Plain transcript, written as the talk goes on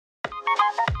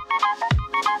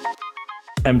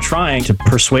am trying to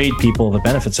persuade people the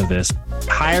benefits of this.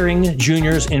 Hiring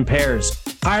juniors in pairs.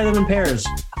 Hire them in pairs.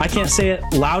 I can't say it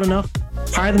loud enough.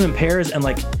 Hire them in pairs and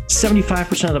like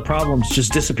 75% of the problems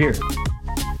just disappear.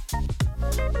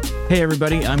 Hey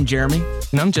everybody, I'm Jeremy.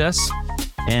 And I'm Jess.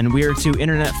 And we are two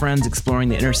internet friends exploring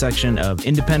the intersection of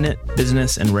independent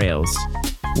business and Rails.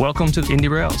 Welcome to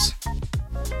Indie Rails.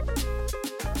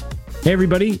 Hey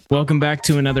everybody, welcome back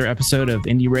to another episode of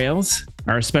Indie Rails.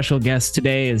 Our special guest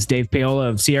today is Dave Paola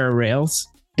of Sierra Rails.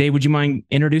 Dave, would you mind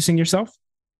introducing yourself?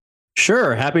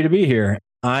 Sure, happy to be here.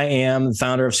 I am the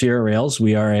founder of Sierra Rails.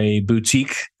 We are a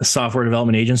boutique software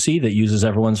development agency that uses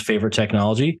everyone's favorite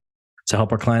technology to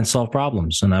help our clients solve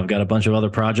problems. And I've got a bunch of other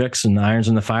projects and irons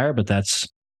in the fire, but that's,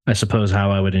 I suppose,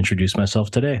 how I would introduce myself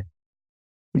today.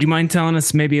 Would you mind telling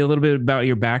us maybe a little bit about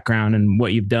your background and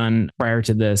what you've done prior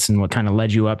to this and what kind of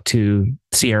led you up to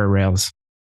Sierra Rails?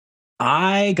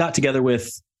 I got together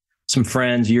with some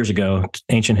friends years ago,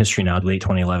 ancient history now, late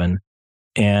 2011.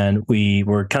 And we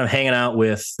were kind of hanging out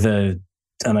with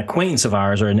an acquaintance of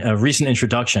ours, or a recent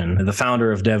introduction, the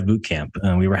founder of Dev Bootcamp.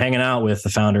 And we were hanging out with the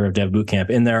founder of Dev Bootcamp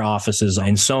in their offices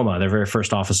in Soma, their very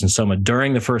first office in Soma,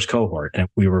 during the first cohort. And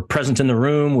we were present in the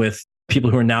room with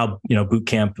people who are now,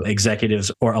 bootcamp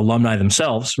executives or alumni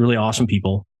themselves, really awesome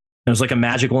people. It was like a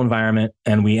magical environment.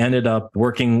 And we ended up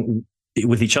working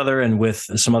with each other and with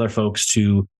some other folks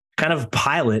to kind of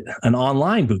pilot an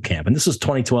online bootcamp. And this is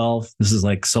 2012. This is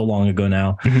like so long ago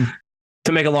now. Mm-hmm.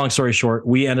 To make a long story short,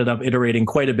 we ended up iterating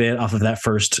quite a bit off of that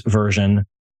first version,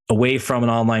 away from an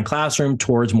online classroom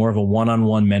towards more of a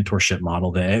one-on-one mentorship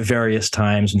model that at various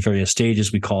times and various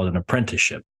stages, we call it an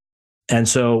apprenticeship. And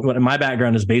so my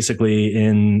background is basically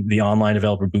in the online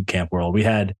developer bootcamp world. We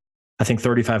had, I think,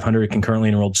 3,500 concurrently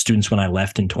enrolled students when I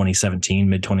left in 2017,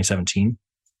 mid-2017,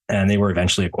 and they were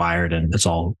eventually acquired, and it's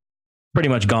all pretty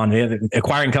much gone. The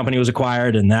acquiring company was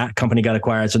acquired and that company got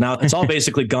acquired. So now it's all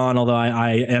basically gone, although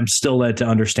I am still led to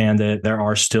understand that there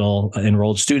are still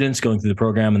enrolled students going through the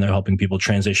program, and they're helping people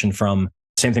transition from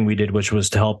same thing we did, which was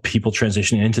to help people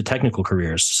transition into technical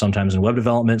careers, sometimes in web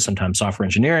development, sometimes software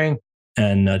engineering,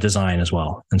 and design as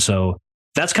well. And so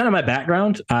that's kind of my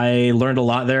background. I learned a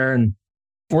lot there. And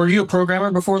were you a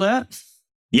programmer before that?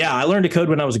 Yeah, I learned to code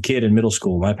when I was a kid in middle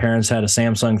school. My parents had a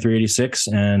Samsung 386,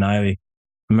 and I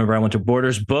remember I went to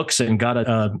Borders Books and got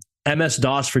a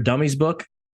MS-DOS for Dummies book,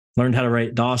 learned how to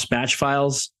write DOS batch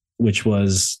files, which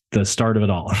was the start of it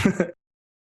all.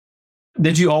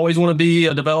 Did you always want to be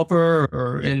a developer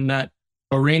or in that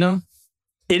arena?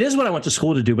 It is what I went to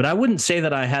school to do, but I wouldn't say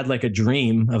that I had like a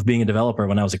dream of being a developer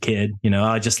when I was a kid.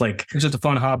 I just like... It was just a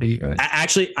fun hobby. Right?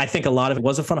 Actually, I think a lot of it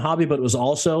was a fun hobby, but it was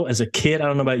also, as a kid, I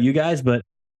don't know about you guys, but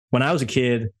when I was a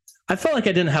kid, I felt like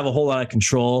I didn't have a whole lot of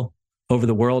control over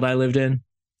the world I lived in.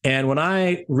 And when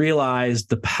I realized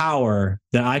the power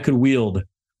that I could wield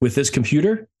with this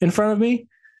computer in front of me,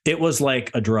 it was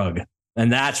like a drug. And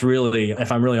that's really,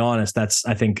 if I'm really honest, that's,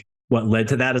 I think, what led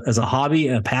to that as a hobby,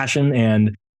 a passion,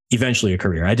 and eventually a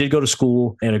career. I did go to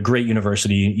school at a great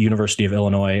university, University of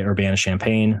Illinois,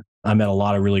 Urbana-Champaign. I met a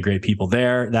lot of really great people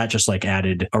there. That just like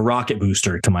added a rocket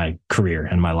booster to my career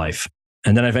and my life.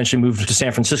 And then I eventually moved to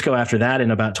San Francisco after that in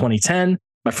about 2010.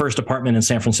 My first apartment in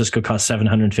San Francisco cost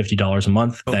 $750 a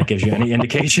month. If that gives you any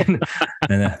indication.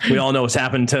 And we all know what's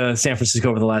happened to San Francisco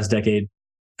over the last decade.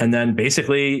 And then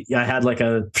basically I had like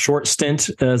a short stint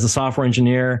as a software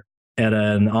engineer at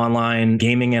an online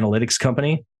gaming analytics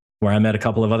company where I met a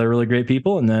couple of other really great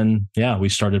people. And then, we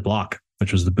started Block,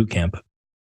 which was the boot camp.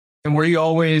 And were you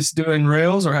always doing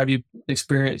Rails, or have you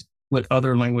experienced with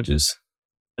other languages?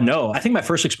 No, I think my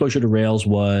first exposure to Rails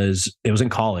was in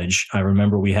college. I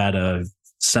remember we had a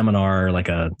seminar, like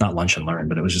not lunch and learn,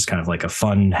 but it was just kind of like a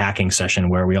fun hacking session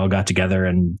where we all got together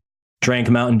and drank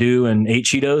Mountain Dew and ate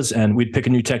Cheetos, and we'd pick a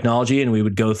new technology and we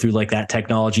would go through like that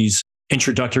technology's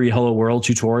introductory Hello World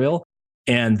tutorial.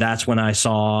 And that's when I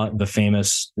saw the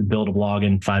famous build a blog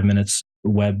in 5 minutes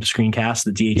web screencast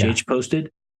that DHH posted.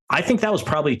 I think that was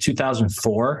probably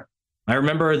 2004. I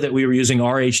remember that we were using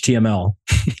RHTML.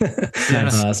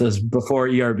 Yes. So it was before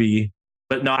ERB.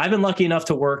 But no, I've been lucky enough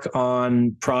to work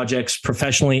on projects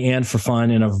professionally and for fun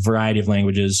in a variety of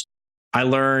languages. I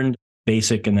learned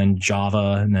BASIC and then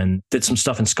Java, and then did some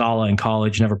stuff in Scala in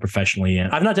college, never professionally.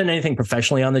 And I've not done anything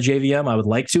professionally on the JVM. I would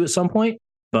like to at some point.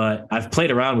 But I've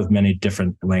played around with many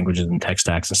different languages and tech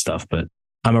stacks and stuff, but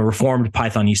I'm a reformed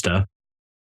Pythonista.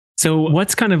 So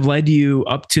what's kind of led you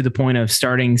up to the point of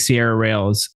starting Sierra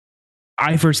Rails?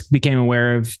 I first became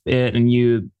aware of it and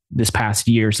you this past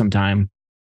year sometime.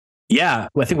 Yeah.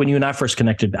 I think when you and I first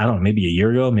connected, I don't know, maybe a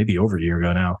year ago, maybe over a year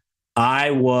ago now,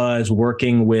 I was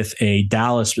working with a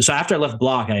Dallas. So after I left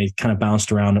Block, I kind of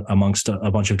bounced around amongst a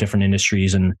bunch of different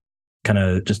industries and kind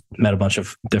of just met a bunch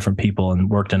of different people and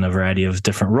worked in a variety of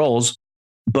different roles.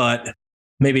 But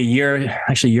maybe a year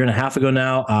and a half ago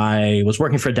now, I was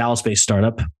working for a Dallas-based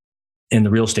startup in the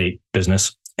real estate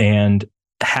business and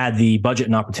had the budget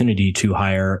and opportunity to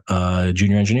hire a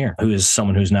junior engineer who is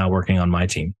someone who's now working on my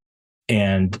team.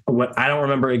 And I don't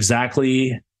remember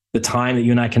exactly the time that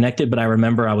you and I connected, but I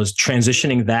remember I was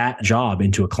transitioning that job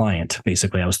into a client.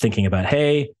 Basically, I was thinking about,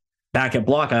 hey, back at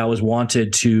Block, I always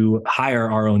wanted to hire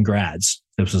our own grads.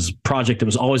 This was a project that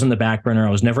was always on the back burner.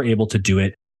 I was never able to do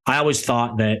it. I always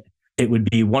thought that it would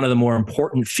be one of the more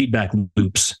important feedback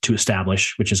loops to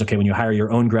establish, which is, okay, when you hire your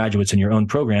own graduates in your own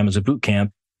program as a boot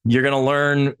camp, you're going to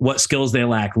learn what skills they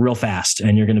lack real fast.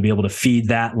 And you're going to be able to feed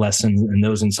that lesson and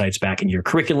those insights back into your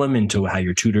curriculum, into how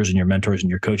your tutors and your mentors and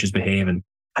your coaches behave and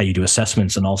how you do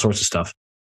assessments and all sorts of stuff.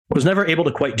 I was never able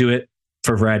to quite do it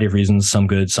for a variety of reasons, some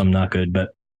good, some not good.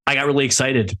 But I got really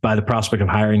excited by the prospect of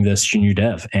hiring this junior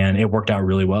dev, and it worked out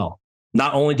really well.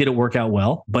 Not only did it work out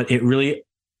well, but it really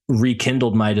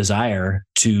rekindled my desire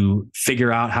to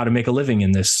figure out how to make a living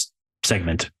in this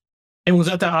segment. And was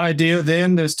that the idea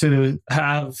then, is to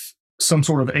have some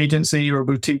sort of agency or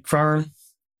boutique firm?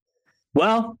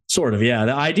 Well, sort of, yeah.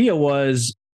 The idea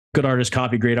was good artists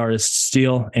copy, great artists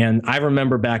steal. And I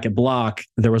remember back at Block,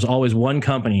 there was always one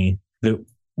company that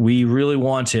we really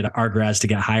wanted our grads to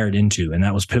get hired into, and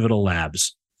that was Pivotal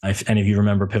Labs. If any of you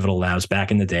remember Pivotal Labs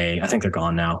back in the day, I think they're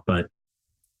gone now, but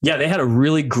yeah, they had a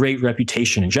really great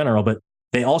reputation in general, but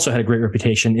they also had a great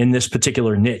reputation in this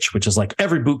particular niche, which is like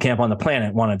every boot camp on the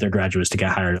planet wanted their graduates to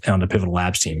get hired on the Pivotal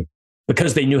Labs team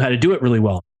because they knew how to do it really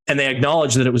well. And they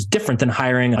acknowledged that it was different than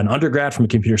hiring an undergrad from a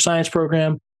computer science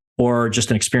program or just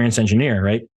an experienced engineer,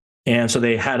 right? And so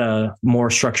they had a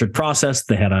more structured process.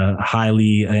 They had a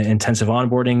highly intensive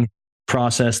onboarding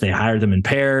process. They hired them in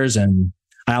pairs. And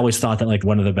I always thought that like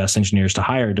one of the best engineers to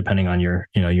hire, depending on your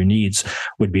needs,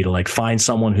 would be to like find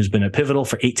someone who's been at Pivotal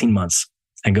for 18 months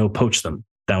and go poach them.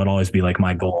 That would always be like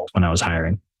my goal when I was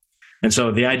hiring. And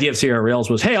so the idea of Sierra Rails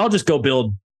was, hey, I'll just go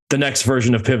build the next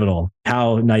version of Pivotal.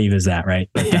 How naive is that, right?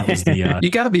 But that was the you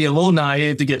got to be a little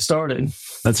naive to get started.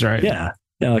 That's right. Yeah.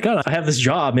 Yeah, like, oh, I have this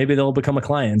job. Maybe they'll become a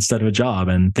client instead of a job.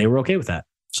 And they were okay with that.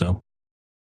 So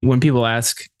when people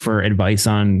ask for advice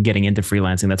on getting into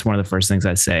freelancing, that's one of the first things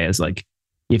I say is like,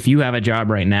 if you have a job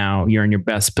right now, you're in your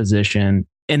best position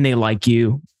and they like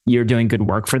you, you're doing good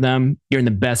work for them, you're in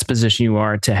the best position you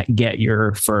are to get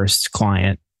your first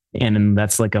client. And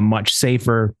that's like a much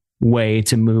safer way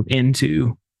to move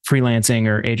into freelancing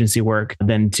or agency work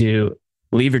than to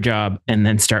leave your job and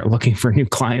then start looking for new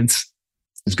clients.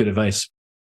 It's good advice.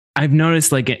 I've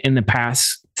noticed like in the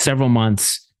past several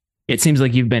months, it seems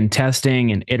like you've been testing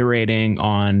and iterating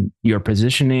on your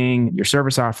positioning, your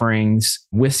service offerings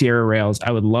with Sierra Rails.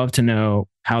 I would love to know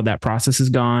how that process has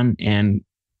gone and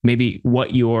maybe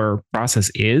what your process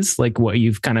is, like what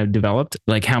you've kind of developed,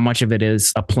 like how much of it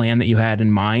is a plan that you had in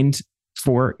mind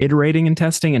for iterating and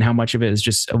testing and how much of it is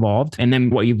just evolved and then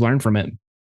what you've learned from it.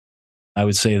 I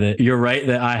would say that you're right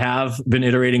that I have been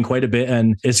iterating quite a bit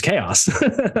and it's chaos.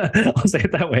 I'll say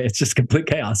it that way. It's just complete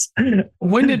chaos.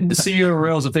 When did Sierra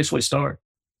Rails officially start?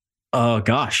 Oh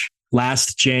gosh,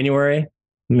 last January,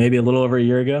 maybe a little over a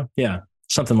year ago. Yeah,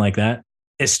 something like that.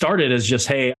 It started as just,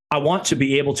 hey, I want to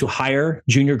be able to hire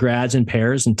junior grads in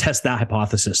pairs and test that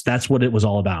hypothesis. That's what it was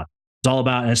all about. It's all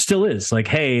about, and it still is, like,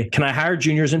 hey, can I hire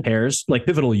juniors in pairs like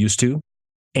Pivotal used to?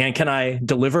 And can I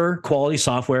deliver quality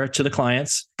software to the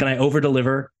clients? Can I over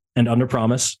deliver and under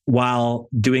promise while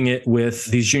doing it with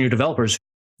these junior developers?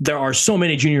 There are so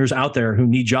many juniors out there who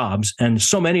need jobs and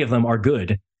so many of them are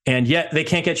good and yet they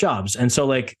can't get jobs. And so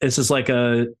like, this is like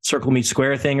a circle meets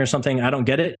square thing or something. I don't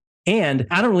get it. And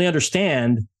I don't really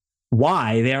understand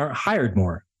why they aren't hired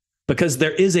more because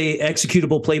there is a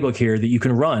executable playbook here that you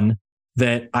can run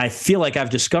that I feel like I've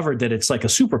discovered that it's like a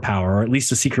superpower or at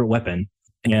least a secret weapon.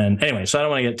 And anyway, so I don't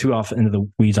want to get too off into the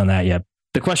weeds on that yet.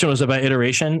 The question was about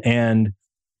iteration. And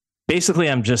basically,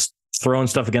 I'm just throwing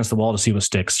stuff against the wall to see what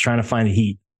sticks, trying to find the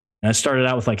heat. And I started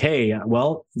out with like, hey,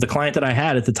 well, the client that I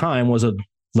had at the time was a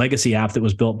legacy app that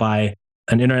was built by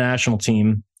an international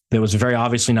team that was very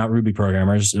obviously not Ruby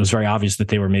programmers. It was very obvious that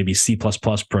they were maybe C++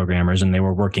 programmers and they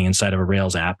were working inside of a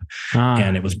Rails app.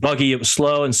 And it was buggy, it was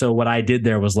slow. And so what I did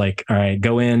there was like, all right,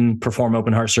 go in, perform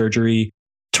open heart surgery,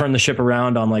 turn the ship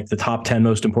around on like the top 10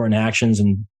 most important actions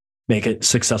and make it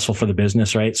successful for the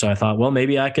business, right? So I thought, well,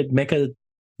 maybe I could make a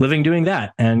living doing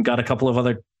that and got a couple of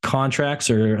other contracts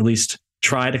or at least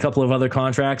tried a couple of other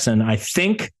contracts. And I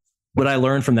think what I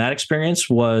learned from that experience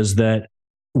was that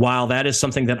while that is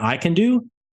something that I can do,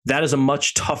 that is a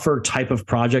much tougher type of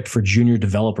project for junior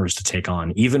developers to take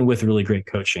on, even with really great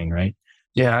coaching, right?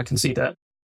 Yeah, I can see that.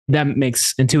 That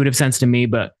makes intuitive sense to me,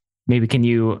 but maybe can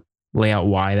you lay out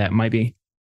why that might be?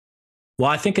 Well,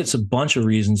 I think it's a bunch of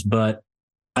reasons, but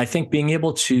I think being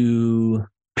able to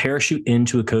parachute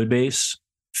into a code base,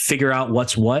 figure out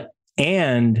what's what,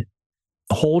 and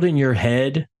hold in your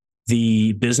head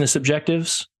the business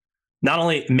objectives, not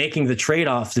only making the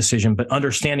trade-off decision, but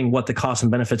understanding what the costs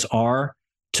and benefits are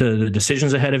to the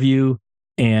decisions ahead of you,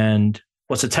 and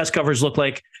what's the test coverage look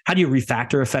like? How do you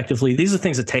refactor effectively? These are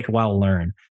things that take a while to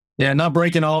learn. Yeah, not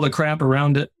breaking all the crap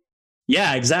around it.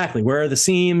 Yeah, exactly. Where are the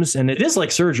seams? And it is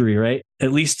like surgery, right?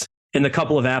 At least in the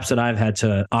couple of apps that I've had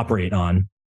to operate on.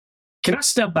 Can I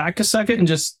step back a second and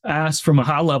just ask from a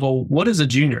high level, what is a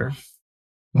junior?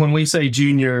 When we say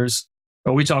juniors,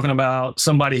 are we talking about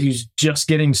somebody who's just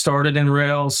getting started in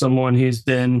Rails, someone who's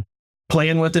been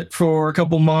playing with it for a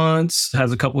couple months,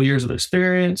 has a couple years of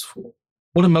experience?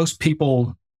 What do most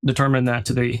people determine that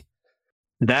to be?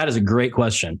 That is a great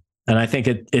question. And I think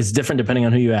it is different depending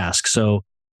on who you ask. So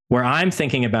where I'm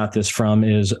thinking about this from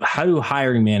is, how do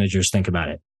hiring managers think about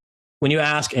it? When you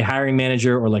ask a hiring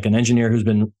manager or like an engineer who's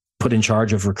been put in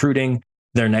charge of recruiting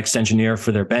their next engineer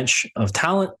for their bench of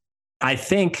talent, I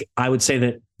think I would say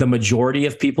that the majority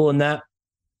of people in that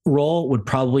role would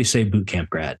probably say bootcamp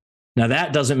grad. Now,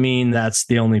 that doesn't mean that's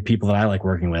the only people that I like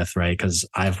working with, right? Because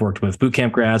I've worked with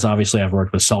bootcamp grads. Obviously, I've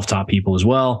worked with self-taught people as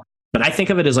well. But I think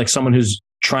of it as like someone who's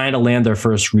trying to land their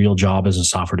first real job as a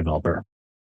software developer.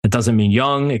 It doesn't mean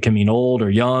young. It can mean old or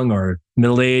young or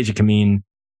middle age. It can mean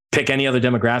pick any other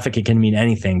demographic. It can mean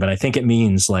anything. But I think it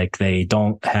means like they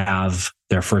don't have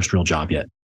their first real job yet.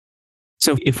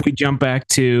 So if we jump back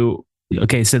to,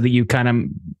 okay, so that you kind of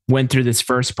went through this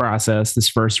first process, this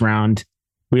first round,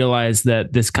 realized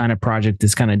that this kind of project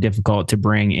is kind of difficult to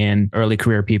bring in early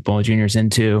career people, juniors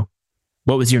into.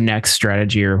 What was your next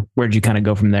strategy, or where did you kind of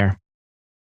go from there?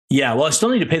 Yeah, well, I still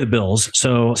need to pay the bills.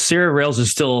 So Sierra Rails is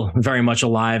still very much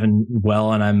alive and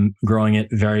well, and I'm growing it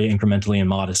very incrementally and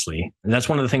modestly. That's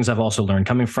one of the things I've also learned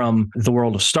coming from the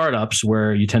world of startups,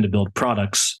 where you tend to build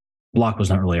products. Block was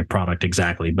not really a product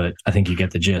exactly, but I think you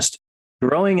get the gist.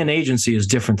 Growing an agency is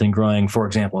different than growing, for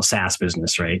example, a SaaS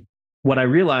business, right? What I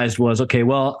realized was, okay,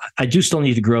 well, I do still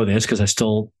need to grow this because I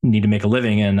still need to make a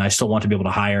living and I still want to be able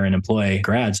to hire and employ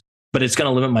grads, but it's going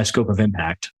to limit my scope of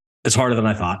impact. It's harder than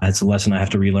I thought. That's a lesson I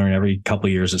have to relearn every couple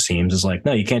of years, it seems. It's like,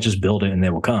 no, you can't just build it and they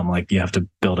will come. Like, you have to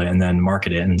build it and then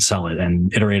market it and sell it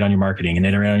and iterate on your marketing and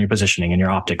iterate on your positioning and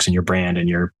your optics and your brand and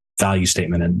your value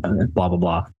statement and blah, blah,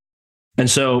 blah. And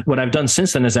so what I've done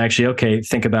since then is actually, okay,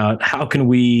 think about how can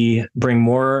we bring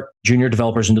more junior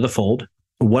developers into the fold?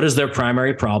 What is their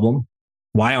primary problem?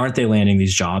 Why aren't they landing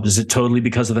these jobs? Is it totally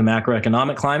because of the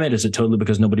macroeconomic climate? Is it totally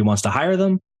because nobody wants to hire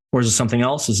them? Or is it something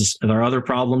else? Are there other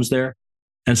problems there?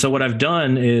 And so what I've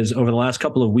done is, over the last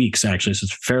couple of weeks, actually, so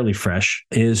it's fairly fresh,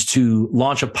 is to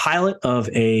launch a pilot of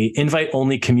a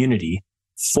invite-only community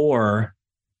for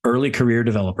early career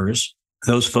developers,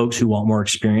 those folks who want more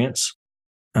experience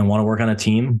and want to work on a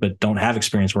team, but don't have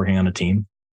experience working on a team.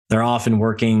 They're often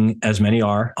working, as many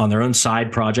are, on their own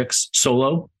side projects,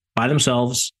 solo, by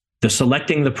themselves. They're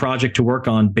selecting the project to work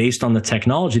on based on the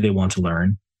technology they want to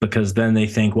learn, because then they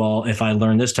think, well, if I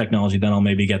learn this technology, then I'll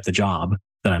maybe get the job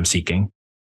that I'm seeking.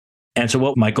 And so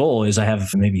what my goal is, I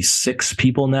have maybe 6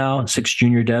 people now, 6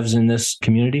 junior devs in this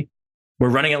community. We're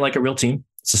running it like a real team.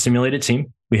 It's a simulated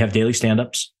team. We have daily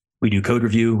stand-ups. We do code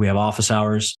review. We have office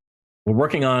hours. We're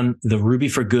working on the Ruby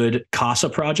for Good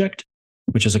CASA project,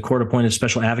 which is a court-appointed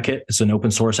special advocate. It's an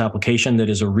open source application that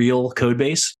is a real code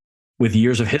base with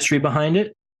years of history behind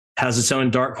it. Has its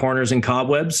own dark corners and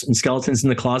cobwebs and skeletons in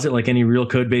the closet, like any real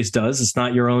code base does. It's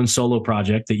not your own solo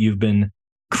project that you've been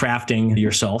crafting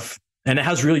yourself. And it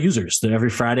has real users. That every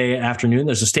Friday afternoon,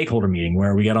 there's a stakeholder meeting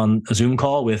where we get on a Zoom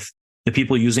call with the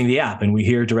people using the app, and we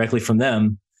hear directly from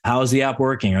them, how is the app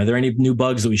working? Are there any new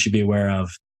bugs that we should be aware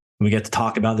of? And we get to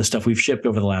talk about the stuff we've shipped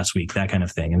over the last week, that kind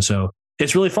of thing. And so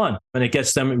it's really fun, and it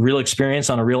gets them real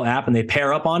experience on a real app, and they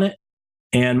pair up on it.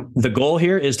 And the goal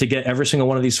here is to get every single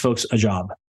one of these folks a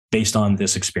job based on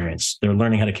this experience. They're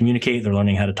learning how to communicate. They're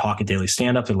learning how to talk at daily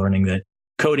stand-up. They're learning that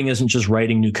coding isn't just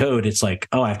writing new code. It's like,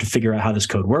 oh, I have to figure out how this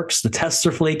code works. The tests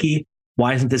are flaky.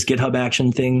 Why isn't this GitHub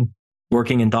action thing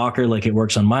working in Docker like it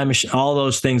works on my machine? All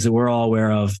those things that we're all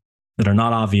aware of that are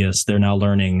not obvious, they're now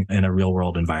learning in a real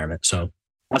world environment. So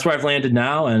that's where I've landed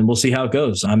now, and we'll see how it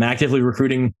goes. I'm actively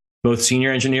recruiting both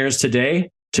senior engineers today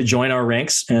to join our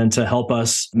ranks and to help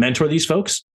us mentor these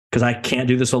folks, because I can't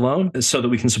do this alone, so that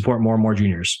we can support more and more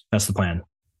juniors. That's the plan.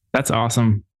 That's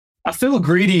awesome. I feel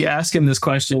greedy asking this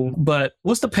question, but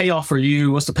what's the payoff for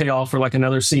you? What's the payoff for like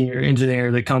another senior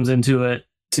engineer that comes into it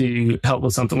to help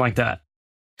with something like that?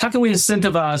 How can we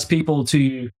incentivize people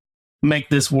to make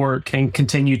this work and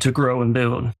continue to grow and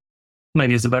build?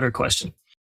 Maybe is a better question.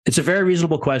 It's a very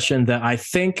reasonable question that I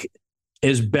think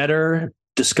is better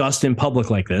discussed in public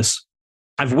like this.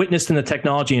 I've witnessed in the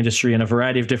technology industry in a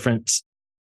variety of different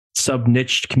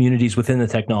sub-niche communities within the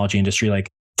technology industry,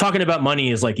 like talking about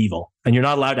money is like evil and you're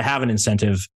not allowed to have an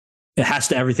incentive. It has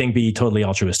to everything be totally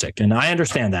altruistic. And I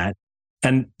understand that.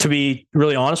 And to be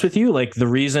really honest with you, like the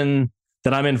reason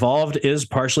that I'm involved is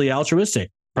partially altruistic,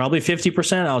 probably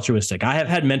 50% altruistic. I have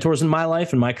had mentors in my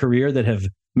life and my career that have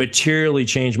materially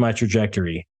changed my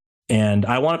trajectory. And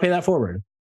I want to pay that forward.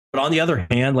 But on the other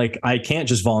hand, like I can't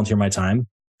just volunteer my time.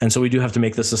 And so we do have to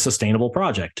make this a sustainable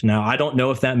project. Now, I don't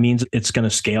know if that means it's going to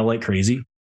scale like crazy.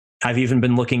 I've even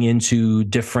been looking into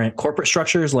different corporate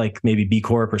structures, like maybe B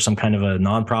Corp or some kind of a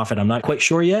nonprofit. I'm not quite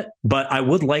sure yet, but I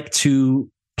would like to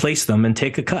place them and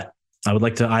take a cut. I would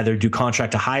like to either do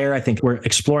contract to hire. I think we're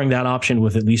exploring that option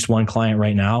with at least one client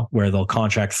right now, where they'll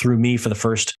contract through me for the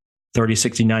first 30,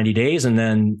 60, 90 days. And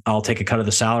then I'll take a cut of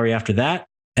the salary after that.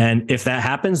 And if that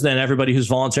happens, then everybody who's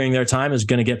volunteering their time is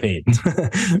going to get paid.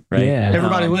 Right? Yeah.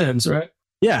 Everybody wins, right?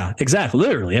 Yeah, exactly.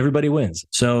 Literally, everybody wins.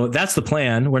 So that's the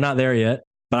plan. We're not there yet,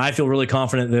 but I feel really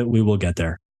confident that we will get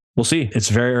there. We'll see. It's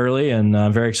very early and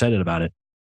I'm very excited about it.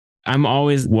 I'm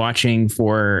always watching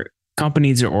for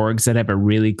companies or orgs that have a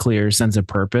really clear sense of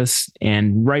purpose.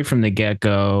 And right from the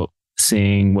get-go,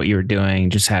 seeing what you're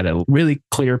doing just had a really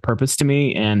clear purpose to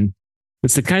me. And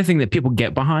it's the kind of thing that people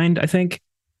get behind, I think,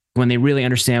 when they really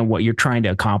understand what you're trying to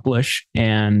accomplish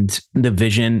and the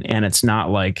vision. And it's not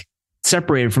like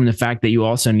separated from the fact that you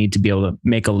also need to be able to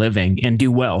make a living and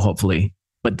do well, hopefully.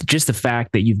 But just the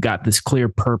fact that you've got this clear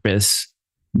purpose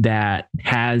that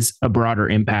has a broader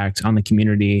impact on the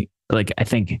community, like I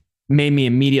think made me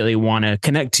immediately want to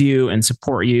connect to you and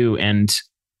support you and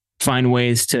find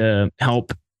ways to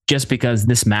help, just because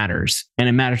this matters and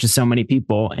it matters to so many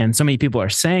people, and so many people are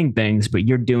saying things, but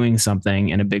you're doing something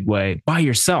in a big way by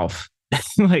yourself,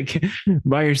 like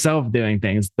by yourself doing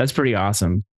things. That's pretty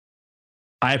awesome.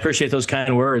 I appreciate those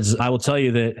kind words. I will tell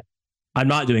you that I'm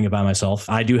not doing it by myself.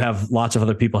 I do have lots of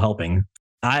other people helping.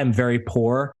 I am very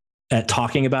poor at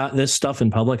talking about this stuff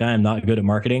in public. I am not good at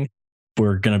marketing.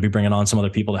 We're going to be bringing on some other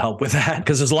people to help with that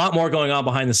because there's a lot more going on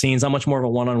behind the scenes. I'm much more of a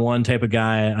one-on-one type of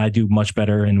guy. I do much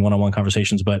better in one-on-one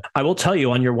conversations. But I will tell you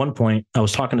on your one point, I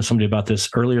was talking to somebody about this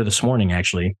earlier this morning,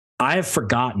 actually. I have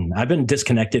forgotten. I've been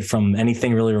disconnected from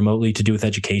anything really remotely to do with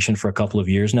education for a couple of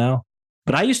years now.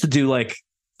 But I used to do like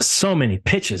so many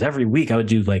pitches every week. I would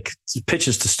do like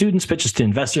pitches to students, pitches to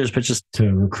investors, pitches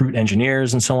to recruit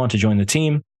engineers and so on to join the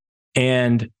team.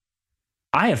 And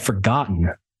I have forgotten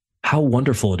how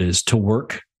wonderful it is to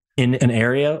work in an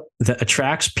area that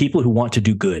attracts people who want to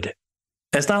do good.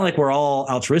 It's not like we're all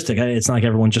altruistic. It's not like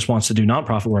everyone just wants to do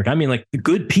nonprofit work. I mean, like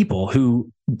good people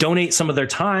who donate some of their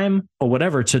time or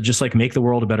whatever to just like make the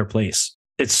world a better place.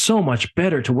 It's so much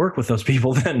better to work with those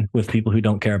people than with people who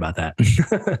don't care about that.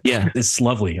 Yeah. It's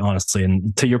lovely, honestly.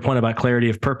 And to your point about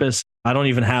clarity of purpose, I don't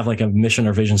even have like a mission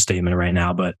or vision statement right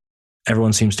now, but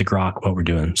everyone seems to grok what we're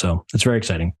doing. So it's very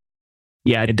exciting.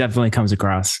 Yeah, it definitely comes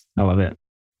across. I love it.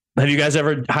 Have you guys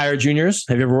ever hired juniors?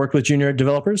 Have you ever worked with junior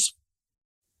developers?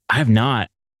 I have not.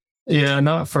 Yeah,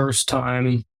 not first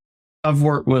time. I've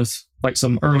worked with like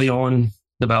some early on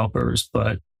developers,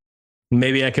 but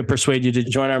maybe I could persuade you to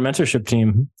join our mentorship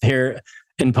team here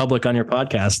in public on your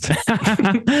podcast.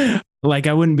 Like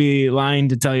I wouldn't be lying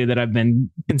to tell you that I've been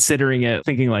considering it,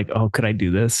 thinking like, oh, could I do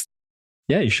this?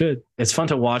 Yeah, you should. It's fun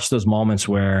to watch those moments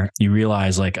where you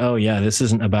realize like, oh yeah, this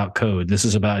isn't about code. This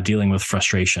is about dealing with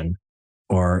frustration,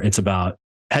 or it's about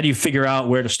how do you figure out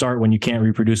where to start when you can't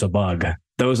reproduce a bug?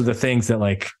 Those are the things that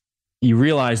like you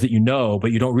realize that you know,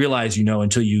 but you don't realize you know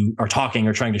until you are talking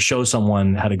or trying to show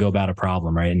someone how to go about a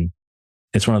problem, right? And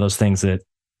it's one of those things that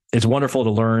it's wonderful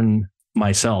to learn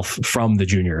myself from the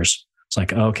juniors. It's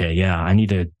like, okay, yeah, I need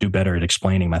to do better at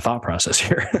explaining my thought process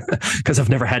here because I've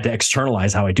never had to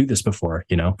externalize how I do this before.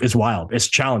 You know, it's wild. It's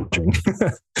challenging.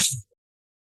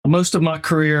 Most of my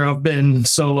career, I've been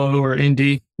solo or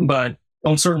indie, but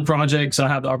on certain projects, I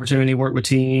have the opportunity to work with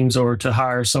teams or to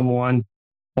hire someone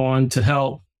on to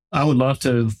help. I would love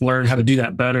to learn how to do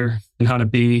that better and how to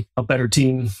be a better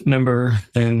team member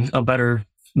and a better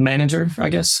manager, I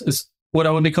guess is what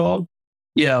I would be called.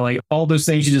 Yeah, like all those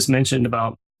things you just mentioned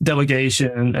about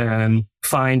delegation and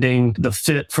finding the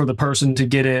fit for the person to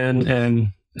get in and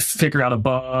figure out a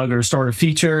bug or start a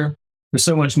feature. There's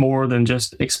so much more than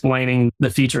just explaining the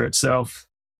feature itself.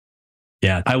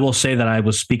 Yeah. I will say that I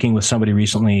was speaking with somebody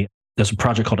recently. There's a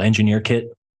project called Engineer Kit,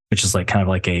 which is like kind of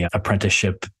like a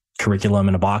apprenticeship curriculum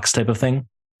in a box type of thing.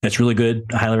 It's really good.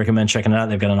 I highly recommend checking it out.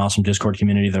 They've got an awesome Discord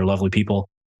community. They're lovely people.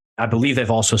 I believe they've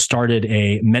also started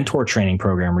a mentor training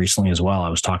program recently as well. I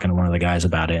was talking to one of the guys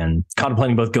about it and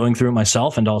contemplating both going through it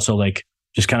myself and also like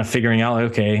just kind of figuring out,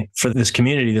 okay, for this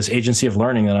community, this agency of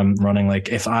learning that I'm running, like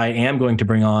if I am going to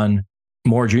bring on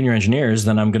more junior engineers,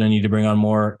 then I'm going to need to bring on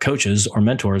more coaches or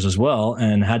mentors as well.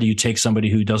 And how do you take somebody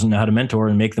who doesn't know how to mentor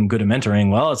and make them good at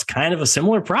mentoring? Well, it's kind of a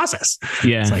similar process.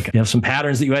 Yeah. It's like you have some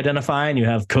patterns that you identify and you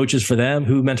have coaches for them.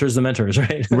 Who mentors the mentors,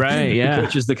 right? Right. Yeah. Who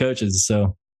coaches the coaches.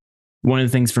 So one of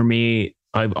the things for me,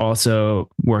 I've also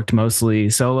worked mostly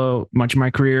solo much of my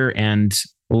career and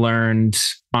learned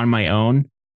on my own.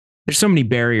 There's so many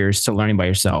barriers to learning by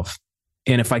yourself.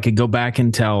 And if I could go back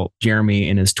and tell Jeremy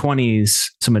in his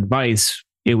 20s some advice,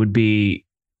 it would be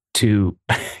to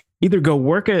either go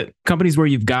work at companies where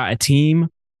you've got a team,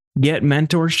 get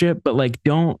mentorship, but like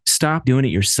don't stop doing it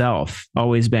yourself,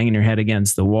 always banging your head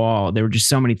against the wall. There were just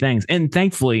so many things. And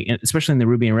thankfully, especially in the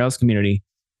Ruby and Rails community,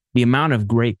 the amount of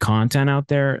great content out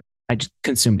there, I just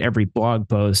consumed every blog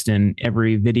post and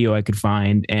every video I could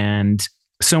find. And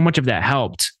so much of that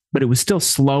helped, but it was still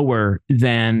slower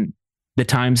than the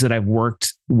times that I've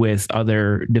worked with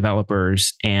other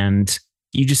developers. And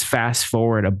you just fast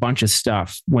forward a bunch of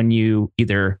stuff when you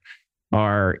either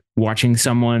are watching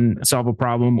someone solve a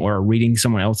problem or reading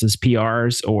someone else's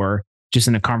PRs or just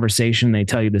in a conversation, they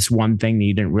tell you this one thing that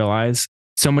you didn't realize.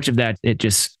 So much of that, it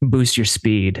just boosts your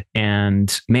speed.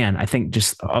 And man, I think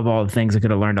just of all the things, I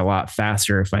could have learned a lot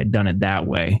faster if I'd done it that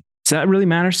way. So that really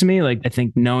matters to me. Like, I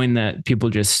think knowing that people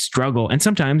just struggle, and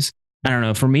sometimes, I don't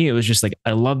know, for me, it was just like,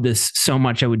 I love this so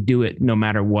much, I would do it no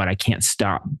matter what. I can't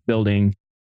stop building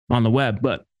on the web.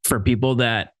 But for people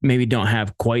that maybe don't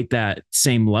have quite that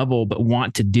same level, but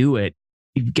want to do it,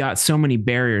 you've got so many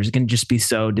barriers. It can just be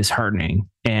so disheartening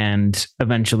and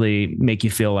eventually make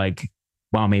you feel like,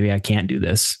 wow, maybe I can't do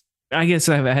this. I guess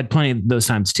I've had plenty of those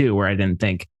times too, where I didn't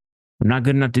think, I'm not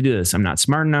good enough to do this. I'm not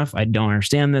smart enough. I don't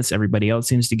understand this. Everybody else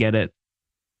seems to get it.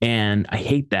 And I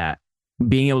hate that.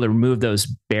 Being able to remove those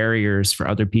barriers for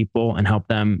other people and help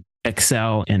them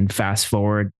excel and fast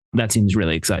forward, that seems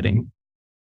really exciting.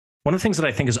 One of the things that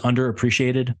I think is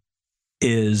underappreciated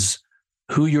is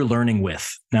who you're learning with.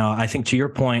 Now, I think to your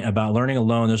point about learning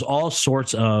alone, there's all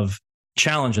sorts of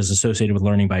challenges associated with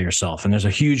learning by yourself. And there's a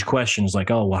huge question is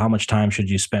like, oh, well, how much time should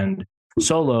you spend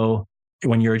solo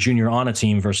when you're a junior on a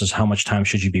team versus how much time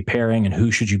should you be pairing and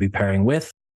who should you be pairing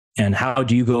with? And how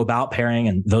do you go about pairing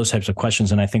and those types of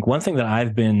questions? And I think one thing that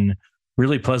I've been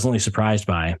really pleasantly surprised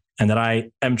by, and that I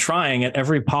am trying at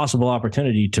every possible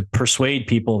opportunity to persuade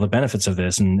people the benefits of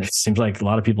this. And it seems like a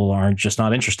lot of people aren't just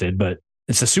not interested, but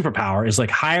it's a superpower, is like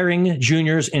hiring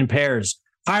juniors in pairs.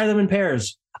 Hire them in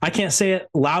pairs. I can't say it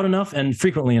loud enough and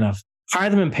frequently enough. Hire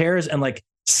them in pairs and like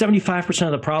 75%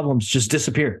 of the problems just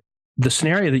disappear. The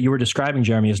scenario that you were describing,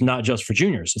 Jeremy, is not just for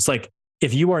juniors. It's like,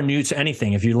 if you are new to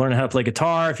anything, if you learn how to play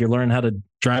guitar, if you're learning how to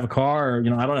drive a car, or,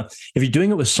 I don't know, if you're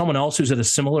doing it with someone else who's at a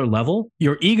similar level,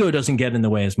 your ego doesn't get in the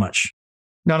way as much.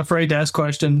 Not afraid to ask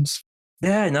questions.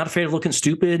 Yeah. Not afraid of looking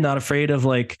stupid, not afraid of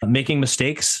like making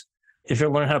mistakes. If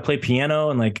you're learning how to play piano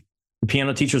and like the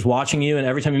piano teacher's watching you and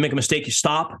every time you make a mistake, you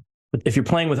stop. But if you're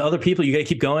playing with other people, you got to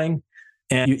keep going.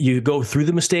 And you go through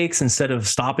the mistakes instead of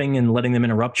stopping and letting them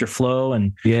interrupt your flow.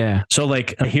 And yeah, so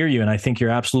like, I hear you. And I think you're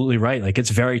absolutely right. Like, it's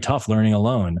very tough learning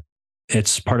alone.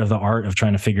 It's part of the art of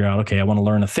trying to figure out, okay, I want to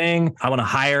learn a thing. I want to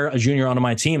hire a junior onto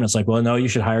my team. It's like, well, no, you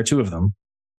should hire two of them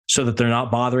so that they're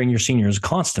not bothering your seniors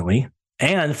constantly.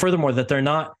 And furthermore, that they're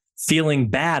not feeling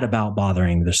bad about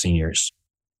bothering the seniors.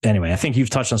 Anyway, I think you've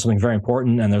touched on something very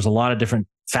important, and there's a lot of different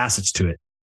facets to it.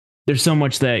 There's so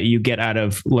much that you get out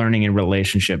of learning in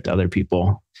relationship to other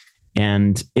people.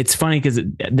 And it's funny because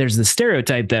there's the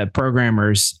stereotype that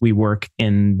programmers, we work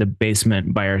in the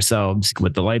basement by ourselves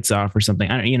with the lights off or something.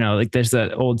 I don't, like there's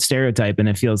that old stereotype, and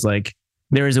it feels like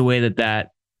there is a way that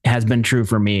has been true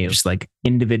for me. Just like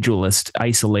individualist,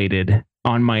 isolated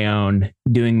on my own,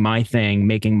 doing my thing,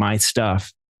 making my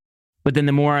stuff. But then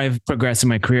the more I've progressed in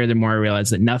my career, the more I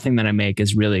realize that nothing that I make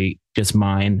is really just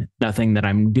mine. Nothing that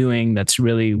I'm doing that's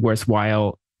really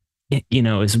worthwhile,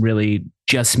 is really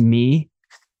just me.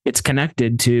 It's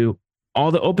connected to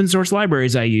all the open source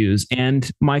libraries I use and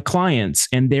my clients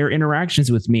and their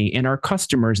interactions with me and our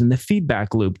customers and the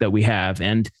feedback loop that we have.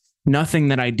 And nothing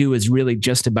that I do is really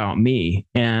just about me.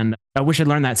 And I wish I'd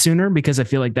learned that sooner, because I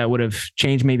feel like that would have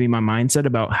changed maybe my mindset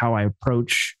about how I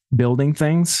approach building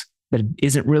things. That it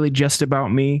isn't really just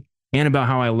about me. and about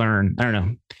how I learn. I don't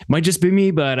know. Might just be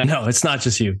me, but No, it's not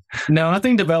just you. No, I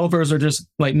think developers are just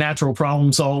like natural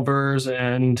problem solvers.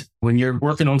 And when you're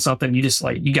working on something, you just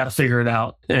you got to figure it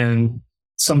out. And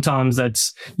sometimes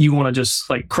you want to just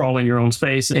like crawl in your own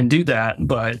space and do that.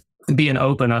 But being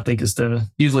open, I think, is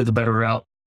usually the better route.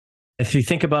 If you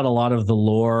think about a lot of the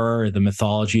lore, the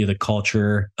mythology, the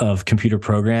culture of computer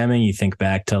programming, you think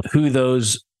back to who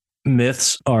those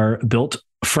myths are built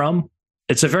from.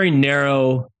 It's a very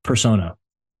narrow persona.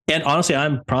 And honestly,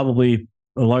 I'm probably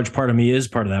a large part of me is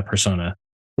part of that persona.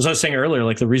 As I was saying earlier,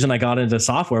 like the reason I got into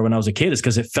software when I was a kid is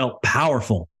because it felt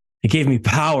powerful. It gave me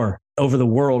power over the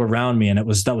world around me. And that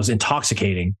was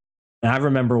intoxicating. And I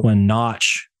remember when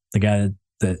Notch, the guy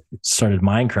that started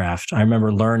Minecraft, I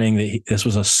remember learning that this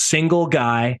was a single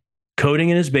guy coding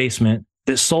in his basement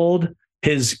that sold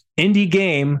his indie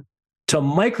game to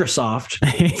Microsoft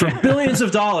for billions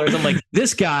of dollars. I'm like,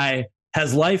 this guy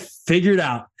has life figured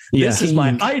out. This is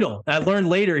my idol. I learned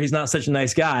later he's not such a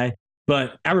nice guy,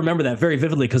 but I remember that very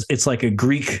vividly because it's like a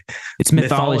Greek it's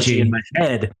mythology in my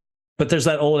head. But there's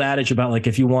that old adage about like,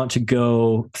 if you want to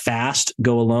go fast,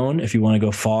 go alone. If you want to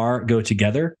go far, go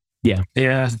together. Yeah.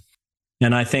 Yeah.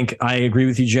 And I think I agree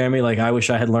with you, Jeremy. Like, I wish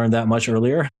I had learned that much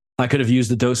earlier. I could have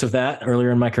used a dose of that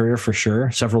earlier in my career for sure.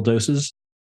 Several doses.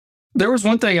 There was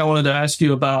one thing I wanted to ask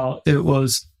you about. It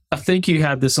was, I think you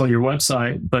had this on your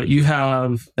website, but you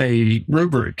have a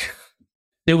rubric.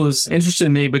 It was interesting to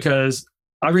me because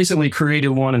I recently created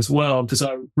one as well, because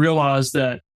I realized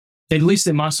that, at least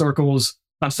in my circles,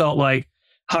 I felt like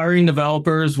hiring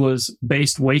developers was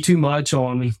based way too much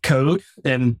on code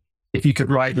and if you could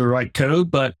write the right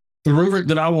code. But the rubric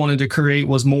that I wanted to create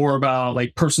was more about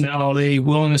like personality,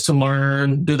 willingness to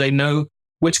learn. Do they know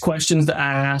which questions to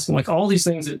ask? And like all these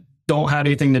things that don't have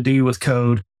anything to do with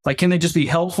code. Like, can they just be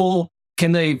helpful?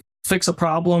 Can they fix a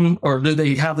problem? Or do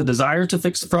they have the desire to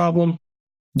fix the problem?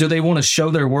 Do they want to show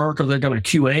their work, or they're going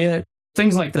to QA it?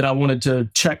 Things like that I wanted to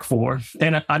check for.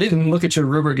 And I didn't look at your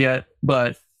rubric yet,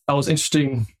 but I was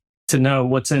interested to know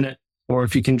what's in it, or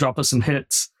if you can drop us some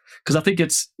hits. Because I think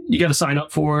you got to sign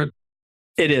up for it.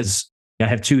 It is. I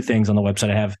have two things on the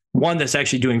website. I have one that's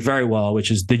actually doing very well,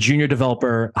 which is the Junior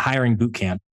Developer Hiring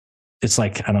Bootcamp. It's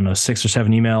like, I don't know, 6 or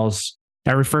 7 emails.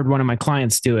 I referred one of my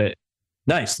clients to it.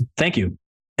 Nice. Thank you.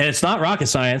 And it's not rocket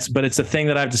science, but it's a thing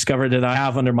that I've discovered that I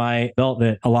have under my belt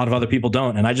that a lot of other people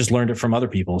don't. And I just learned it from other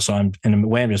people. So in a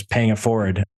way, I'm just paying it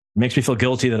forward. It makes me feel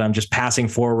guilty that I'm just passing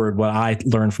forward what I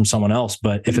learned from someone else.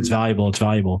 But if it's valuable, it's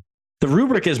valuable. The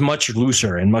rubric is much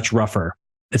looser and much rougher.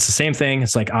 It's the same thing.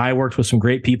 It's like, I worked with some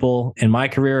great people in my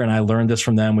career and I learned this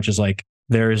from them, which is like,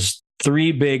 there's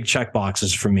 3 big check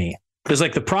boxes for me. There's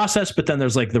like the process, but then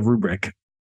there's like the rubric.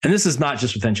 And this is not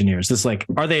just with engineers. This is like,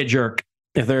 are they a jerk?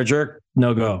 If they're a jerk,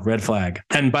 no go, red flag.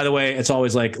 And by the way, it's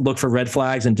always like, look for red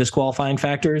flags and disqualifying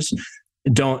factors.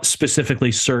 Don't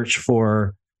specifically search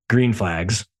for green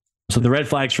flags. So the red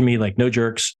flags for me, like, no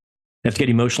jerks. They have to get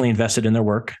emotionally invested in their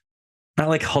work. Not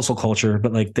like hustle culture,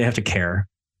 but like they have to care.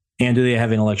 And do they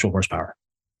have intellectual horsepower?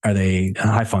 Are they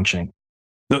high functioning?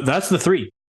 That's the 3.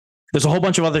 There's a whole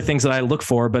bunch of other things that I look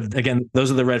for, but again,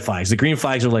 those are the red flags. The green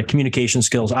flags are like communication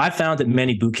skills. I found that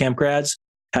many bootcamp grads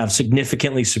have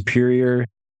significantly superior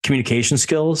communication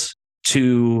skills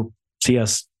to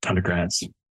CS undergrads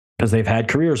because they've had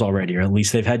careers already, or at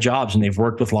least they've had jobs and they've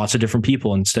worked with lots of different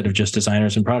people instead of just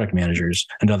designers and product managers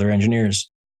and other engineers.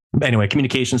 Anyway,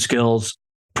 communication skills,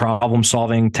 problem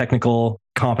solving, technical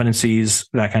competencies,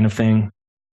 that kind of thing.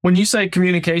 When you say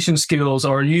communication skills,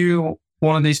 are you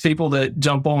one of these people that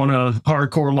jump on a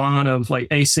hardcore line of like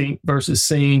async versus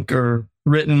sync, or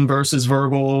written versus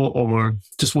verbal, or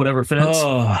just whatever fits?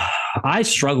 Oh, I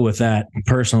struggle with that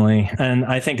personally. And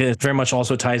I think it very much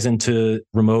also ties into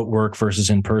remote work versus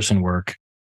in-person work.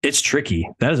 It's tricky.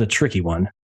 That is a tricky one.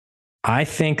 I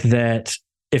think that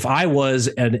if I was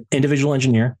an individual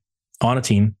engineer on a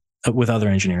team with other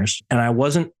engineers, and I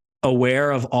wasn't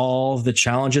aware of all the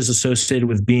challenges associated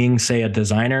with being, say, a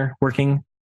designer working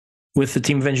with the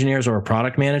team of engineers or a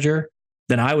product manager,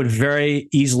 then I would very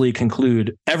easily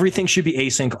conclude everything should be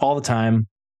async all the time.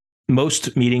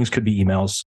 Most meetings could be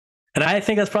emails. And I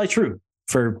think that's probably true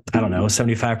for, I don't know,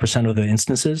 75% of the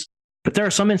instances. But there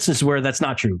are some instances where that's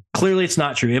not true. Clearly, it's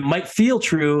not true. It might feel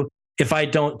true if I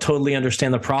don't totally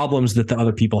understand the problems that the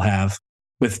other people have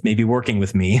with maybe working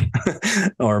with me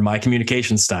or my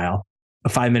communication style. A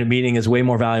 5-minute meeting is way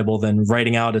more valuable than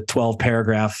writing out a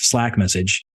 12-paragraph Slack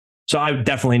message. So I'm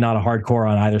definitely not a hardcore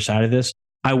on either side of this.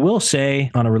 I will say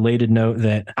on a related note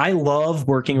that I love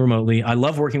working remotely. I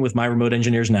love working with my remote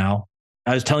engineers now.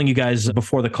 I was telling you guys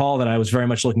before the call that I was very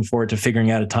much looking forward to figuring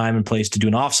out a time and place to do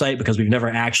an offsite because we've never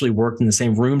actually worked in the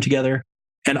same room together.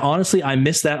 And honestly, I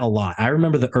miss that a lot. I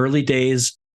remember the early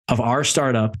days of our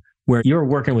startup where you were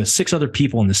working with 6 other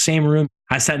people in the same room.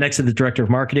 I sat next to the director of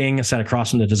marketing. I sat across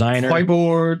from the designer.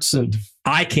 Whiteboards. And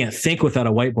I can't think without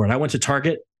a whiteboard. I went to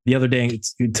Target the other day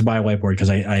to buy a whiteboard because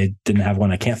I didn't have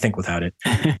one. I can't think without it.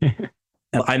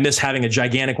 I miss having a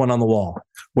gigantic one on the wall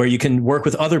where you can work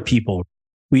with other people.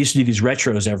 We used to do these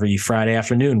retros every Friday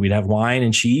afternoon. We'd have wine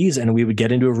and cheese, and we would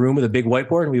get into a room with a big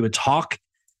whiteboard, and we would talk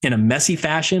in a messy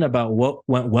fashion about what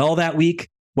went well that week,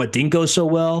 what didn't go so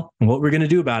well, and what we're going to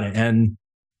do about it. And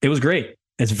it was great.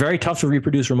 It's very tough to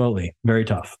reproduce remotely. Very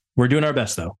tough. We're doing our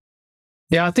best, though.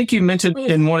 yeah, I think you mentioned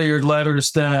in one of your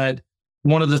letters that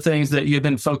one of the things that you've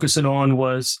been focusing on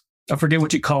was, I forget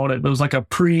what you called it, but it was like a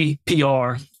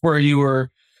pre-PR where you were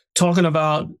talking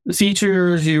about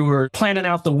features, you were planning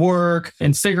out the work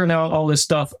and figuring out all this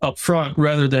stuff up front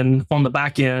rather than on the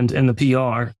back end in the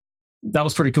PR. That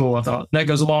was pretty cool, I thought. That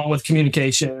goes along with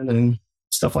communication and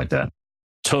stuff like that.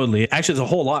 Totally. Actually, there's a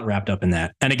whole lot wrapped up in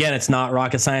that. And again, it's not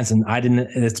rocket science. And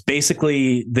it's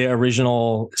basically the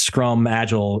original Scrum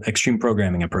Agile extreme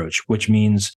programming approach, which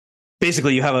means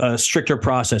basically you have a stricter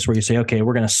process where you say, okay,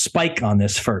 we're going to spike on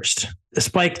this first. The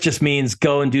spike just means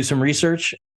go and do some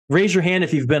research. Raise your hand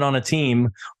if you've been on a team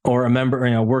or a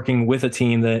member, working with a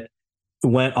team that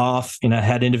went off,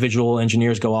 had individual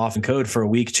engineers go off and code for a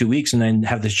week, 2 weeks, and then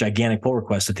have this gigantic pull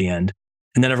request at the end.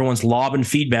 And then everyone's lobbing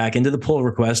feedback into the pull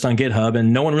request on GitHub.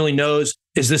 And no one really knows,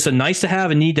 is this a nice to have,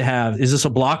 a need to have? Is this a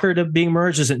blocker to being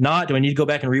merged? Is it not? Do I need to go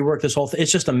back and rework this whole thing?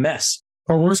 It's just a mess.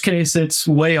 Or worst case, it's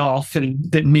way off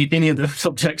and didn't meet any of the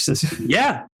objectives.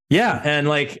 Yeah. And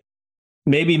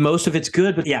maybe most of it's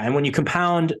good, but yeah. And when you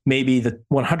compound maybe the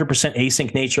 100%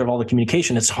 async nature of all the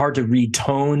communication, it's hard to read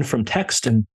tone from text.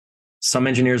 And some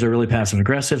engineers are really passive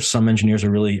aggressive. Some engineers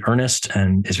are really earnest,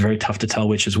 and it's very tough to tell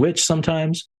which is which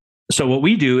sometimes. So what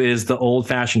we do is the old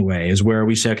fashioned way, is where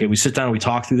we say, okay, we sit down and we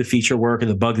talk through the feature work or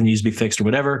the bug that needs to be fixed or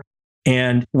whatever.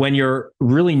 And when you're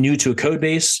really new to a code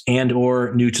base and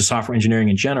or new to software engineering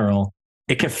in general,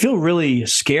 it can feel really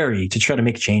scary to try to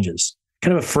make changes,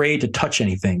 kind of afraid to touch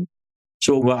anything.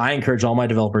 So what I encourage all my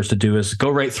developers to do is go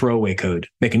write throwaway code,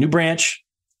 make a new branch.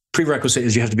 Prerequisite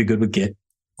is you have to be good with Git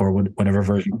or whatever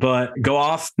version, but go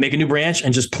off, make a new branch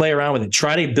and just play around with it.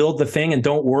 Try to build the thing and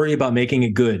don't worry about making it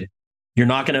good. You're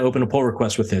not going to open a pull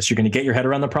request with this. You're going to get your head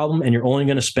around the problem and you're only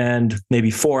going to spend maybe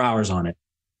 4 hours on it.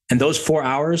 And those 4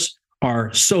 hours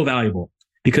are so valuable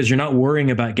because you're not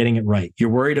worrying about getting it right. You're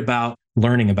worried about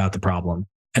learning about the problem.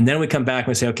 And then we come back and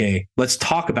we say, okay, let's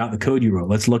talk about the code you wrote.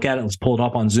 Let's look at it. Let's pull it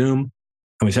up on Zoom.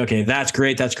 And we say, okay, that's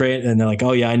great. That's great. And they're like,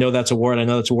 oh yeah, I know that's a word. I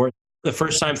know that's a word. The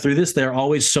first time through this, they're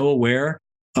always so aware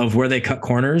of where they cut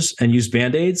corners and use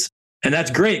Band-Aids. And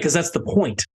that's great because that's the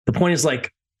point. The point is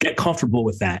get comfortable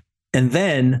with that. And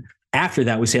then after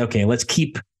that, we say, okay, let's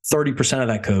keep 30% of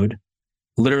that code.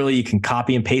 Literally, you can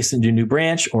copy and paste into a new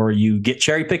branch, or you Git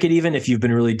cherry pick it even if you've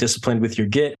been really disciplined with your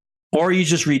Git, or you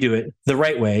just redo it the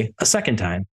right way a second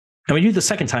time. And when you do the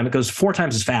second time, it goes 4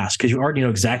 times as fast because you already know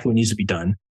exactly what needs to be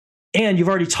done. And you've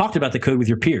already talked about the code with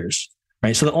your peers,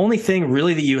 right? So the only thing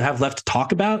really that you have left to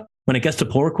talk about when it gets to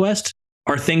pull request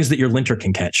are things that your linter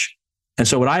can catch. And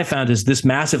so what I have found is this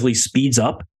massively speeds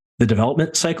up the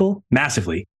development cycle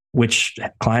massively, which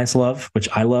clients love, which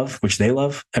I love, which they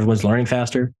love. Everyone's learning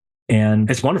faster. And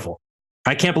it's wonderful.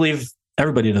 I can't believe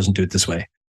everybody doesn't do it this way.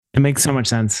 It makes so much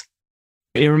sense.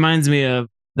 It reminds me of,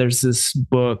 there's this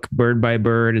book, Bird by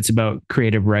Bird. It's about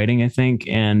creative writing, I think.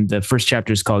 And the first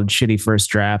chapter is called Shitty First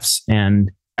Drafts.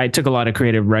 And I took a lot of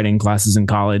creative writing classes in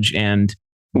college. And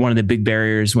one of the big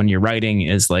barriers when you're writing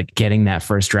is getting that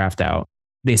first draft out.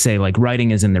 They say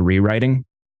writing is in the rewriting.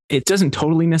 It doesn't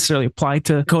totally necessarily apply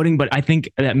to coding, but I think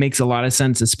that makes a lot of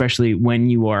sense, especially when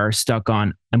you are stuck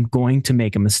on, I'm going to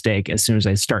make a mistake as soon as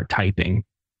I start typing.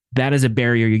 That is a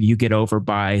barrier you get over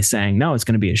by saying, no, it's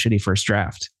going to be a shitty first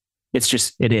draft.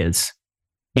 It is.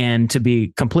 And to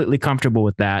be completely comfortable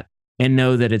with that and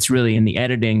know that it's really in the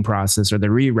editing process or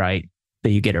the rewrite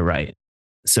that you get it right.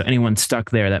 So anyone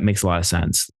stuck there, that makes a lot of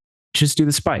sense. Just do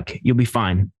the spike. You'll be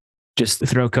fine. Just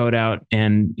throw code out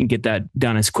and get that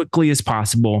done as quickly as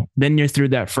possible. Then you're through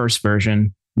that first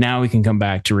version. Now we can come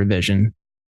back to revision.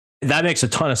 That makes a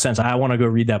ton of sense. I want to go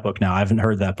read that book now. I haven't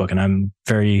heard that book and I'm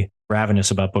very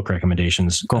ravenous about book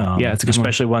recommendations. Cool. Yeah, it's a good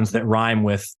especially ones that rhyme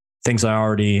with things I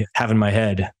already have in my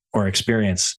head or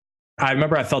experience. I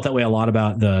remember I felt that way a lot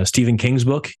about the Stephen King's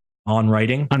book on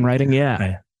writing. On writing,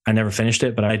 yeah. I never finished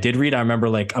it, but I did read. I remember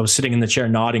I was sitting in the chair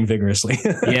nodding vigorously.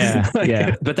 Yeah.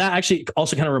 Yeah. But that actually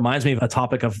also kind of reminds me of a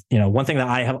topic of, one thing that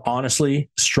I have honestly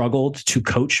struggled to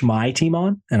coach my team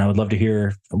on, and I would love to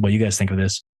hear what you guys think of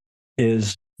this,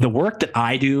 is the work that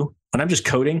I do when I'm just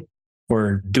coding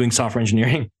or doing software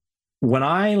engineering. When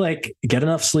I like get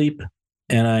enough sleep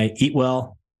and I eat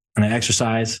well and I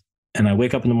exercise and I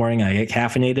wake up in the morning, I get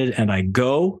caffeinated and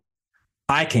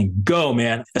I can go,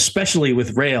 man, especially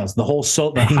with Rails. The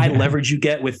high leverage you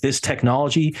get with this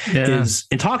technology is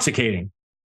intoxicating.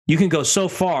 You can go so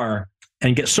far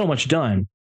and get so much done.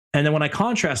 And then when I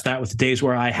contrast that with the days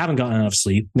where I haven't gotten enough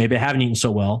sleep, maybe I haven't eaten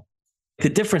so well, the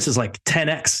difference is like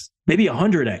 10x, maybe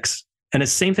 100x. And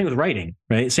it's the same thing with writing,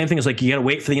 right? Same thing as like, you got to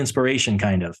wait for the inspiration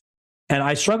kind of. And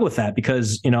I struggle with that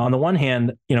because, on the one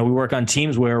hand, we work on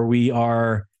teams where we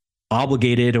are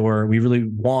obligated or we really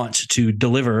want to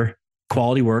deliver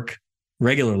quality work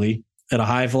regularly at a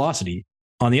high velocity.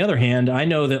 On the other hand, I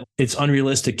know that it's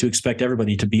unrealistic to expect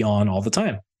everybody to be on all the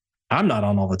time. I'm not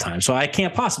on all the time, so I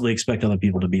can't possibly expect other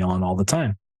people to be on all the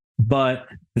time. But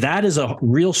that is a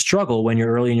real struggle when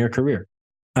you're early in your career.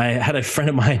 I had a friend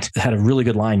of mine that had a really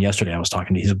good line yesterday. I was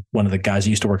talking to, he's one of the guys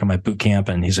who used to work on my boot camp,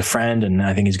 and he's a friend, and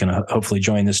I think he's going to hopefully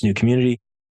join this new community.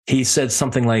 He said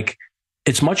something like,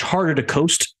 it's much harder to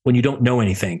coast when you don't know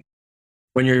anything.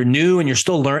 When you're new and you're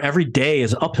still learning, every day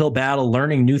is an uphill battle,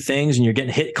 learning new things, and you're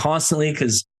getting hit constantly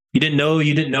because you didn't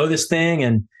know this thing.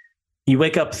 And you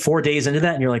wake up 4 days into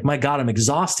that and you're like, my God, I'm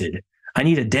exhausted. I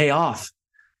need a day off.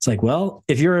 It's like, well,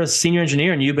 if you're a senior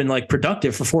engineer and you've been like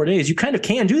productive for 4 days, you kind of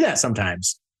can do that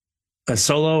sometimes, a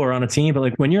solo or on a team. But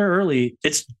like when you're early,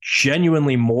 it's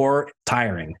genuinely more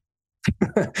tiring.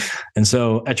 And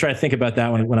so I try to think about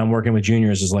that when I'm working with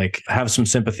juniors, is like, have some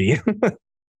sympathy.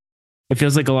 It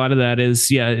feels like a lot of that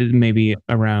is, maybe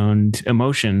around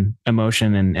emotion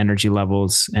and energy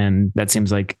levels. And that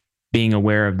seems like being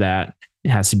aware of that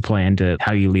has to play into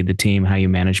how you lead the team, how you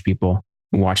manage people,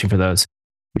 watching for those,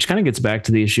 which kind of gets back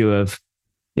to the issue of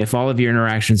if all of your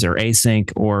interactions are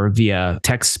async or via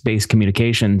text-based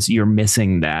communications, you're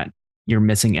missing that. You're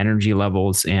missing energy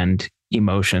levels and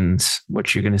emotions,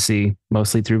 which you're going to see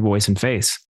mostly through voice and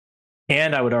face.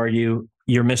 And I would argue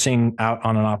you're missing out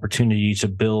on an opportunity to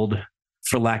build,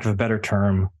 for lack of a better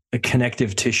term, a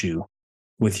connective tissue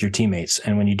with your teammates.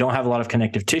 And when you don't have a lot of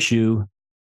connective tissue,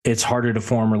 it's harder to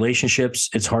form relationships.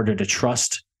 It's harder to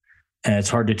trust, and it's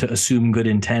harder to assume good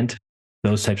intent,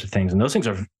 those types of things. And those things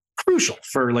are crucial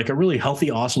for like a really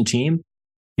healthy, awesome team,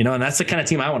 and that's the kind of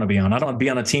team I want to be on. I don't want to be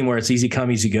on a team where it's easy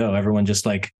come, easy go. Everyone just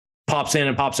like pops in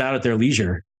and pops out at their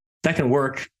leisure. That can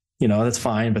work, that's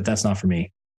fine, but that's not for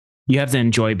me. You have to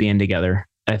enjoy being together.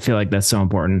 I feel like that's so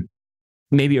important.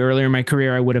 Maybe earlier in my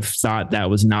career, I would have thought that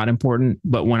was not important.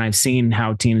 But when I've seen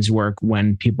how teams work,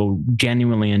 when people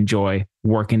genuinely enjoy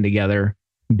working together,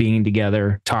 being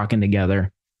together, talking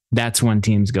together, that's when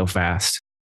teams go fast.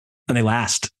 And they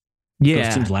last. Yeah.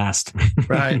 Those teams last.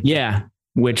 Right. Yeah.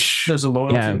 Which there's a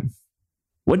loyalty. Yeah.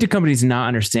 What do companies not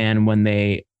understand when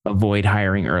they avoid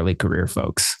hiring early career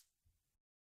folks?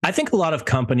 I think a lot of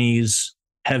companies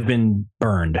have been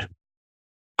burned.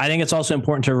 I think it's also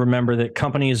important to remember that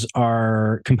companies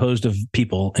are composed of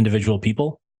people, individual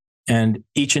people, and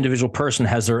each individual person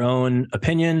has their own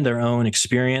opinion, their own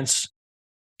experience.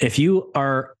 If you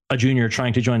are a junior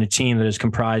trying to join a team that is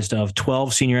comprised of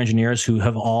 12 senior engineers who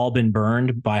have all been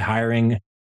burned by hiring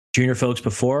junior folks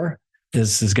before,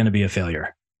 this is going to be a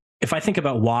failure. If I think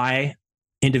about why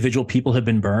individual people have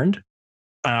been burned,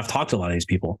 and I've talked to a lot of these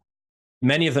people,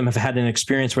 many of them have had an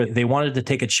experience where they wanted to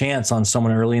take a chance on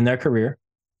someone early in their career.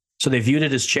 So they viewed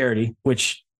it as charity,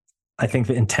 which I think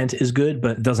the intent is good,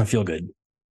 but it doesn't feel good.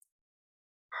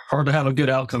 Hard to have a good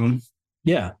outcome.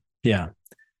 Yeah.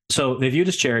 So they view it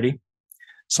as charity.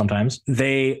 Sometimes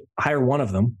they hire one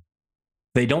of them.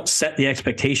 They don't set the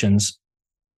expectations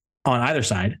on either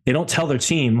side. They don't tell their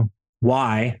team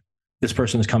why this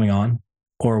person is coming on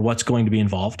or what's going to be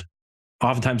involved.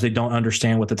 Oftentimes they don't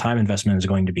understand what the time investment is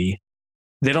going to be.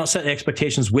 They don't set the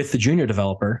expectations with the junior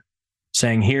developer,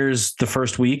 saying, here's the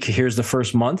first week, here's the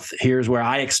first month, here's where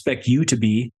I expect you to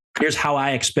be, here's how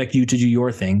I expect you to do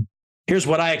your thing, here's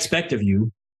what I expect of you.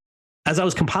 As I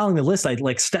was compiling the list, I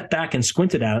like stepped back and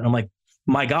squinted at it. And I'm like,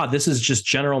 my God, this is just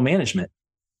general management.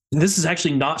 This is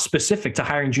actually not specific to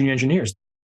hiring junior engineers.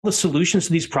 The solutions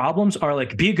to these problems are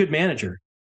like, be a good manager.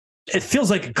 It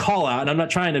feels like a call out, and I'm not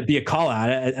trying to be a call out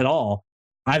at all.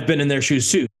 I've been in their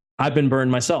shoes too. I've been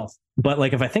burned myself. But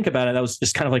like, if I think about it, that was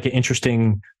just kind of like an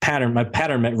interesting pattern. My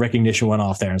pattern recognition went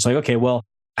off there. And it's like, okay, well,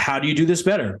 how do you do this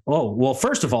better? Oh, well,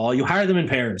 first of all, you hire them in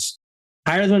pairs.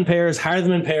 Hire them in pairs, hire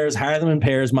them in pairs, hire them in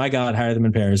pairs. My God, hire them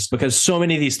in pairs, because so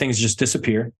many of these things just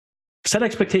disappear. Set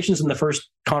expectations in the first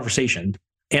conversation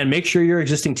and make sure your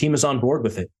existing team is on board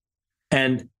with it.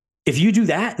 And if you do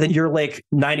that, then you're like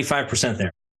 95%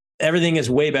 there. Everything is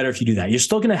way better if you do that. You're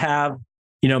still going to have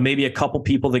maybe a couple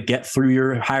people that get through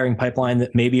your hiring pipeline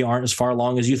that maybe aren't as far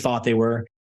along as you thought they were,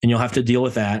 and you'll have to deal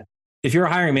with that. If you're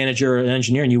a hiring manager or an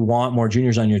engineer and you want more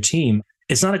juniors on your team,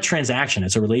 it's not a transaction,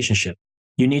 it's a relationship.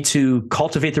 You need to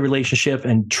cultivate the relationship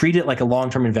and treat it like a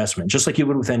long-term investment, just like you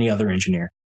would with any other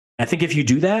engineer. I think if you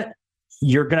do that,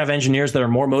 you're going to have engineers that are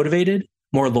more motivated,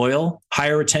 more loyal,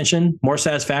 higher retention, more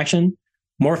satisfaction,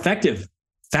 more effective,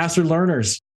 faster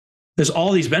learners. There's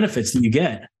all these benefits that you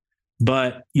get,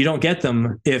 but you don't get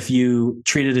them if you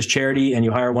treat it as charity and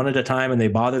you hire one at a time and they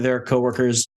bother their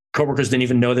coworkers. Coworkers didn't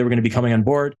even know they were going to be coming on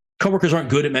board. Coworkers aren't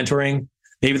good at mentoring.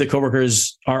 Maybe the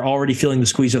coworkers are already feeling the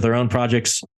squeeze of their own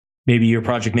projects. Maybe your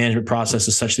project management process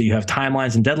is such that you have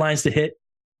timelines and deadlines to hit.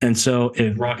 And so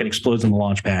a rocket explodes in the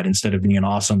launch pad instead of being an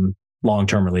awesome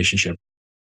long-term relationship.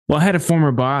 Well, I had a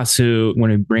former boss who,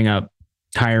 when we bring up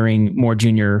hiring more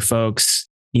junior folks,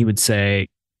 he would say,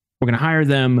 we're going to hire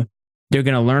them. They're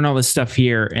going to learn all this stuff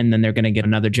here, and then they're going to get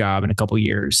another job in a couple of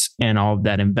years. And all of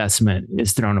that investment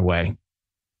is thrown away,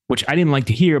 which I didn't like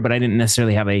to hear, but I didn't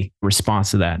necessarily have a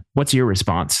response to that. What's your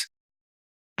response?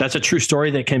 That's a true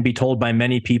story that can be told by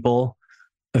many people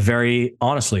very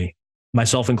honestly,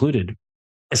 myself included.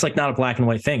 It's like not a black and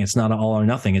white thing. It's not an all or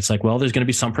nothing. It's like, well, there's going to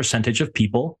be some percentage of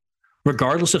people,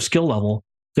 regardless of skill level,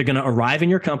 they're going to arrive in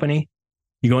your company.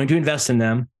 You're going to invest in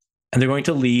them, and they're going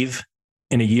to leave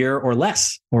in a year or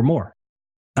less or more.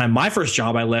 And my first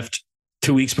job, I left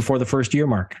 2 weeks before the first year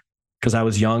mark because I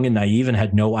was young and naive and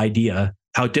had no idea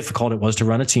how difficult it was to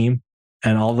run a team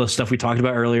and all the stuff we talked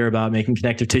about earlier about making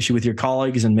connective tissue with your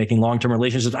colleagues and making long-term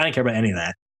relationships. I didn't care about any of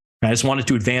that. I just wanted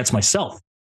to advance myself.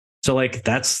 So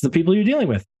that's the people you're dealing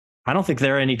with. I don't think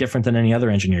they're any different than any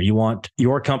other engineer. You want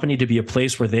your company to be a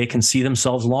place where they can see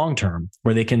themselves long-term,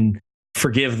 where they can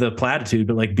forgive the platitude,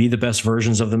 but be the best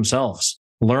versions of themselves,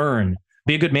 learn,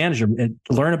 be a good manager,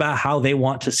 learn about how they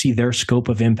want to see their scope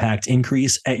of impact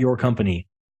increase at your company,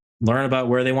 learn about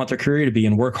where they want their career to be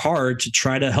and work hard to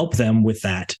try to help them with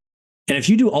that. And if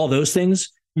you do all those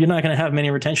things, you're not going to have many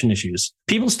retention issues.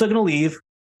 People are still going to leave,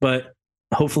 but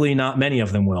hopefully not many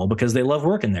of them will because they love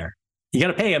working there. You got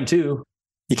to pay them too.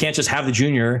 You can't just have the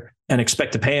junior and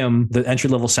expect to pay them the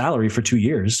entry-level salary for 2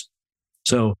 years.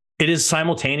 So it is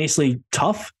simultaneously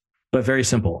tough, but very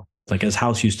simple. Like as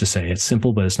House used to say, it's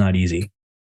simple, but it's not easy.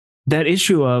 That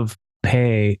issue of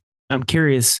pay, I'm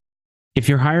curious, if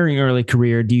you're hiring early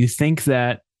career, do you think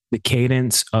that the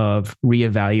cadence of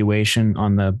reevaluation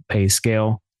on the pay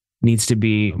scale needs to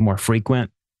be more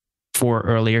frequent for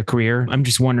earlier career? I'm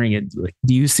just wondering,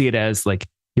 do you see it as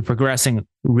you're progressing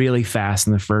really fast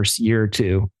in the first year or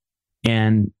two?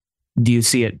 And do you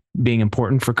see it being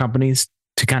important for companies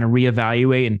to kind of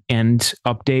reevaluate and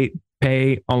update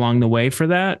pay along the way for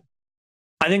that?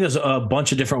 I think there's a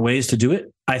bunch of different ways to do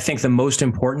it. I think the most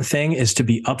important thing is to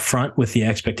be upfront with the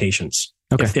expectations.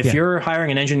 Okay. If you're hiring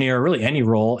an engineer, or really any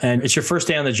role, and it's your first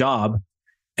day on the job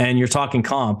and you're talking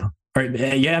comp, or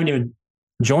you haven't even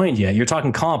joined yet, you're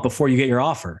talking comp before you get your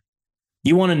offer.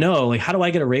 You want to know, how do I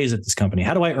get a raise at this company?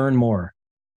 How do I earn more?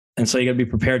 And so you got to be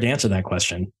prepared to answer that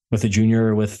question with the junior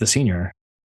or with the senior.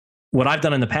 What I've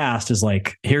done in the past is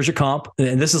here's your comp.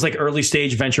 And this is early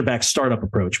stage venture backed startup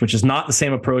approach, which is not the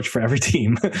same approach for every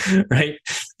team, right?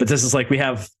 But this is we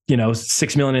have,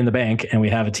 $6 million in the bank and we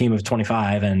have a team of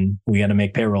 25 and we got to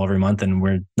make payroll every month and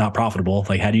we're not profitable.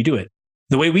 How do you do it?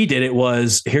 The way we did it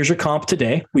was, here's your comp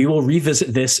today. We will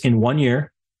revisit this in 1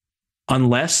 year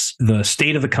unless the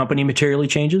state of the company materially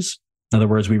changes. In other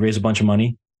words, we raise a bunch of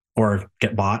money or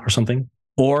get bought or something,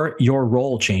 or your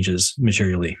role changes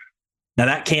materially. Now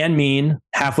that can mean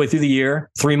halfway through the year,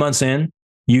 3 months in,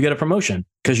 you get a promotion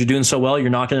because you're doing so well. You're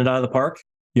knocking it out of the park.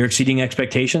 You're exceeding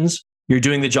expectations. You're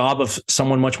doing the job of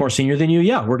someone much more senior than you.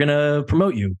 Yeah, we're going to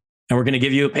promote you and we're going to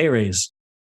give you a pay raise.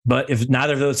 But if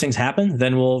neither of those things happen,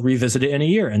 then we'll revisit it in a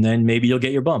year and then maybe you'll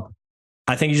get your bump.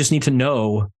 I think you just need to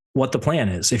know what the plan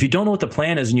is. If you don't know what the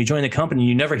plan is and you join the company and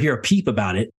you never hear a peep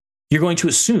about it, you're going to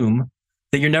assume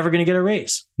that you're never going to get a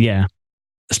raise. Yeah.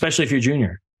 Especially if you're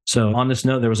junior. So on this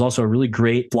note, there was also a really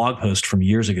great blog post from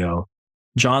years ago.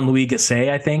 John Louis Gasset,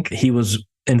 I think, he was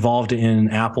involved in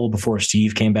Apple before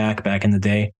Steve came back in the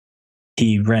day.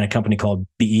 He ran a company called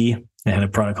BE. They had a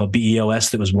product called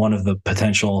BEOS that was one of the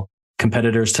potential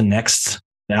competitors to Next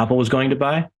that Apple was going to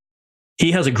buy.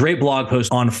 He has a great blog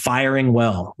post on firing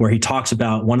well, where he talks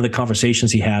about one of the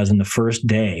conversations he has in the first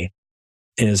day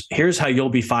is, here's how you'll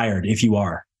be fired if you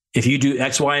are. If you do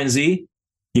X, Y, and Z,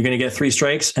 you're going to get 3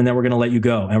 strikes and then we're going to let you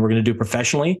go. And we're going to do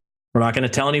professionally. We're not going to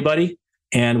tell anybody.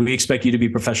 And we expect you to be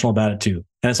professional about it too.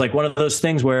 And it's one of those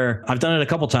things where I've done it a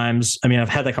couple times. I mean, I've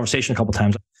had that conversation a couple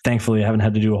times. Thankfully, I haven't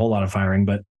had to do a whole lot of firing,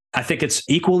 but I think it's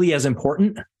equally as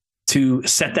important to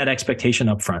set that expectation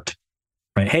up front,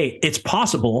 right? Hey, it's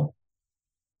possible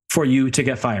for you to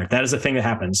get fired. That is a thing that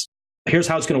happens. Here's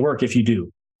how it's going to work if you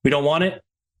do. We don't want it.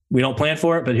 We don't plan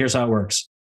for it, but here's how it works.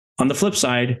 On the flip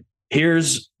side,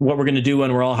 here's what we're going to do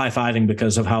when we're all high-fiving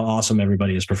because of how awesome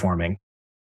everybody is performing.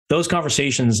 Those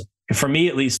conversations, for me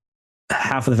at least,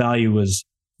 half of the value was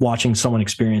watching someone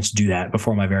experience do that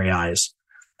before my very eyes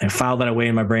and file that away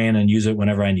in my brain and use it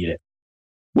whenever I need it.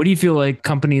 What do you feel like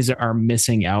companies are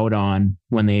missing out on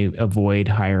when they avoid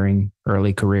hiring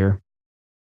early career?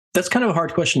 That's kind of a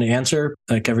hard question to answer.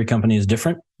 Like every company is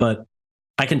different, but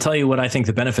I can tell you what I think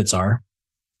the benefits are.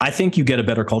 I think you get a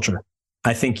better culture.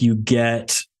 I think you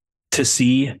get to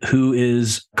see who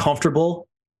is comfortable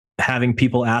having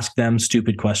people ask them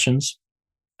stupid questions.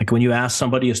 Like when you ask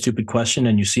somebody a stupid question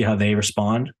and you see how they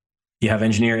respond, you have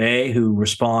engineer A who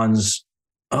responds,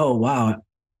 "Oh, wow,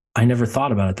 I never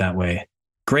thought about it that way.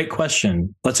 Great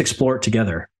question. Let's explore it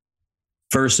together."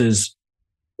 Versus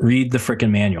read the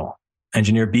frickin' manual.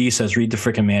 Engineer B says, read the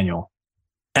frickin' manual.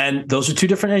 And those are two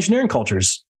different engineering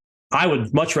cultures. I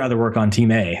would much rather work on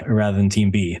team A rather than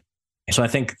team B. So I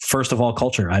think, first of all,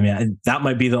 culture. I mean, that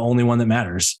might be the only one that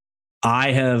matters.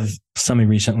 I have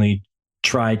recently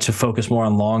tried to focus more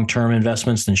on long-term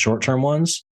investments than short-term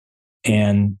ones.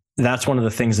 And that's one of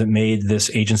the things that made this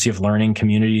agency of learning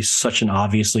community such an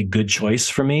obviously good choice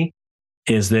for me,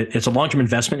 is that it's a long-term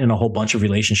investment in a whole bunch of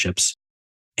relationships.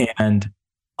 And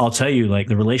I'll tell you, like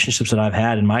the relationships that I've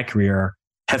had in my career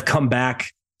have come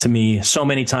back to me so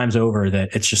many times over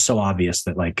that it's just so obvious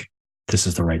that like, this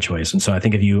is the right choice. And so I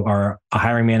think if you are a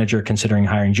hiring manager considering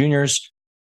hiring juniors,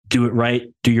 do it right,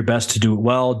 do your best to do it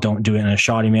well. Don't do it in a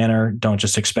shoddy manner. Don't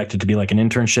just expect it to be like an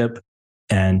internship,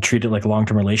 and treat it like a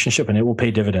long-term relationship, and it will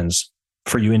pay dividends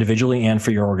for you individually and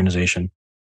for your organization.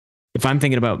 If I'm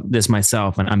thinking about this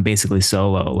myself and I'm basically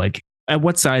solo, like at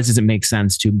what size does it make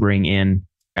sense to bring in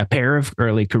a pair of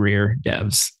early career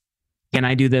devs? Can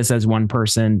I do this as one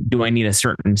person? Do I need a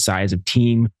certain size of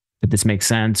team that this makes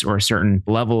sense, or a certain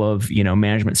level of,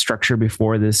 management structure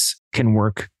before this can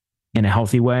work in a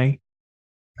healthy way?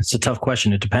 It's a tough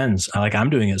question. It depends. I'm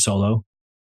doing it solo.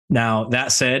 Now,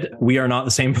 that said, we are not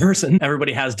the same person.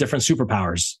 Everybody has different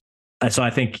superpowers. And so I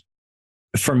think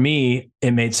for me,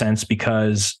 it made sense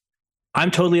because I'm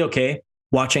totally okay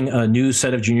watching a new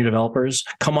set of junior developers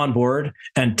come on board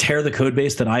and tear the code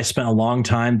base that I spent a long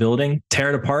time building, tear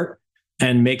it apart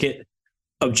and make it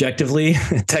objectively,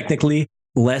 technically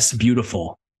less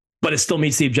beautiful, but it still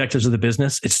meets the objectives of the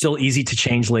business. It's still easy to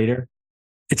change later.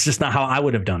 It's just not how I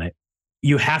would have done it.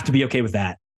 You have to be okay with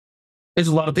that. There's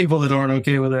a lot of people that aren't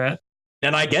okay with that.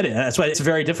 And I get it. That's why it's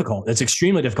very difficult. It's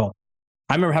extremely difficult.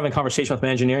 I remember having a conversation with my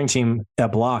engineering team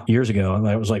at Block years ago. And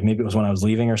it was like, maybe it was when I was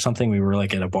leaving or something. We were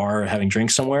like at a bar having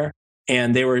drinks somewhere.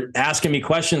 And they were asking me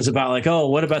questions about like, oh,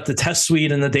 what about the test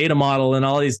suite and the data model and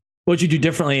all these, what'd you do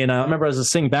differently? And I remember I was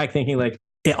sitting back thinking like,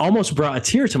 it almost brought a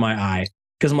tear to my eye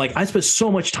because I'm like, I spent so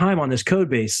much time on this code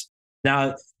base.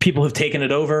 Now people have taken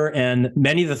it over and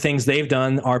many of the things they've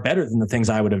done are better than the things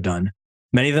I would have done.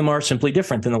 Many of them are simply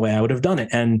different than the way I would have done it.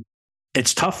 And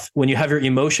it's tough when you have your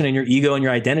emotion and your ego and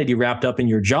your identity wrapped up in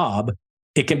your job.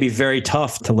 It can be very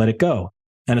tough to let it go.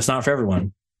 And it's not for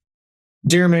everyone.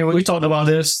 Jeremy, we talked about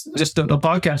this just a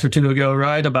podcast or two ago,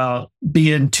 right? About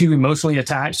being too emotionally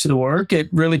attached to the work. It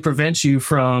really prevents you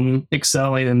from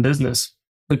excelling in business.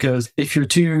 Because if you're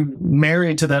too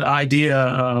married to that idea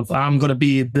of I'm going to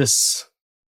be this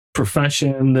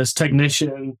profession, this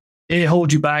technician, it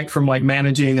holds you back from like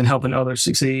managing and helping others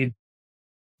succeed.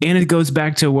 And it goes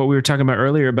back to what we were talking about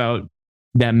earlier about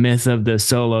that myth of the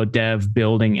solo dev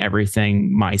building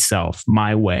everything myself,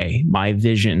 my way, my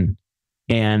vision.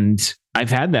 And I've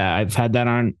had that. I've had that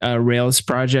on a Rails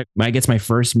project. I guess my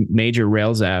first major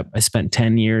Rails app, I spent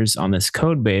 10 years on this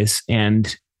code base.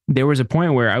 And there was a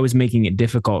point where I was making it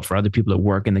difficult for other people to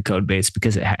work in the code base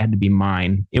because it had to be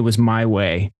mine. It was my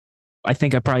way. I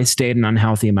think I probably stayed an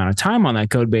unhealthy amount of time on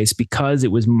that code base because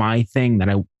it was my thing that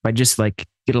I just like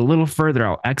get a little further,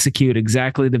 I'll execute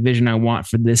exactly the vision I want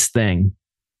for this thing.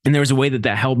 And there was a way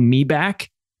that held me back.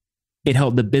 It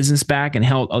held the business back and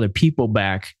held other people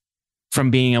back from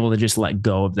being able to just let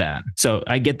go of that. So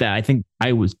I get that. I think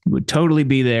I would totally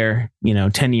be there,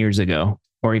 10 years ago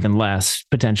or even less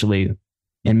potentially.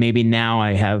 And maybe now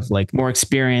I have like more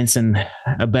experience and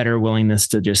a better willingness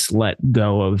to just let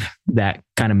go of that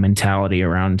kind of mentality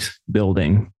around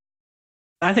building.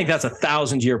 I think that's a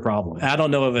 1,000-year problem. I don't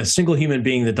know of a single human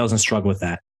being that doesn't struggle with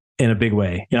that in a big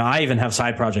way. I even have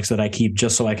side projects that I keep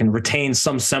just so I can retain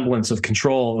some semblance of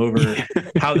control over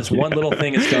how this one little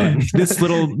thing is done. This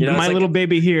little, my little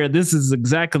baby here, this is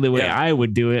exactly the way I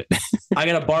would do it. I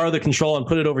got to borrow the control and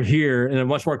put it over here in a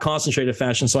much more concentrated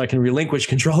fashion so I can relinquish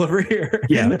control over here.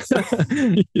 Yeah.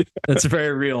 That's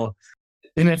very real.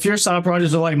 And if your side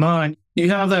projects are like mine, you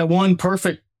have that one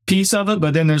perfect piece of it,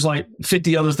 but then there's like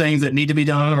 50 other things that need to be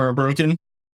done or are broken.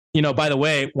 By the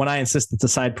way, when I insist that the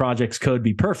side project's code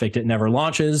be perfect, it never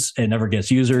launches. It never gets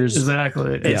users.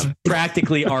 Exactly. It's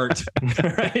practically art,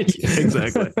 right?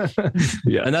 Exactly.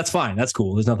 Yeah. And that's fine. That's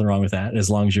cool. There's nothing wrong with that as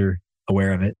long as you're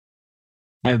aware of it.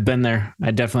 I've been there.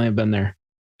 I definitely have been there.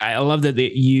 I love that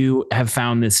you have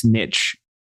found this niche.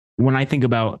 When I think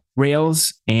about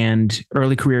Rails and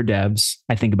early career devs,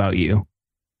 I think about you.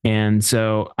 And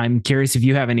so I'm curious if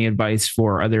you have any advice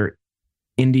for other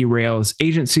indie Rails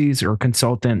agencies or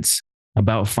consultants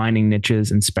about finding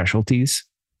niches and specialties.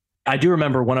 I do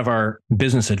remember one of our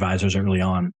business advisors early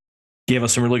on gave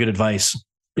us some really good advice.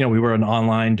 We were an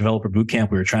online developer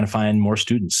bootcamp. We were trying to find more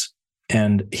students.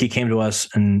 And he came to us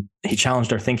and he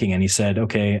challenged our thinking and he said,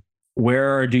 okay,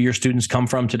 where do your students come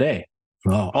from today?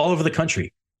 Oh, all over the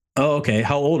country. Oh, okay.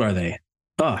 How old are they?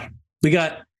 Oh, we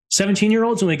got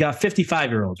 17-year-olds and we got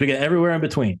 55-year-olds. We got everywhere in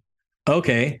between.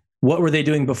 Okay. What were they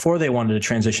doing before they wanted to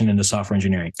transition into software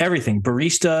engineering? Everything.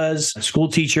 Baristas, school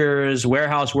teachers,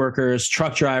 warehouse workers,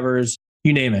 truck drivers,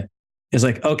 you name it. It's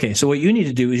like, okay, so what you need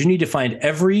to do is you need to find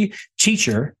every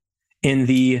teacher in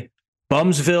the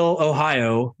Bumsville,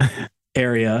 Ohio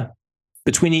area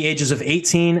between the ages of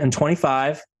 18 and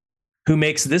 25 who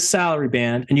makes this salary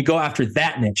band, and you go after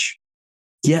that niche.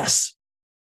 Yes.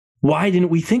 Why didn't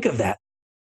we think of that?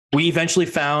 We eventually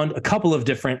found a couple of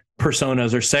different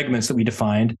personas or segments that we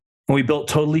defined, and we built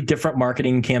totally different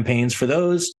marketing campaigns for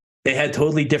those. They had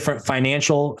totally different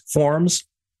financial forms.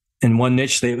 In one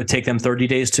niche, it would take them 30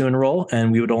 days to enroll,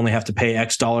 and we would only have to pay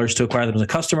X dollars to acquire them as a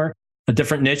customer. A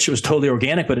different niche, it was totally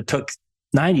organic, but it took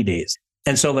 90 days.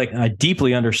 And so I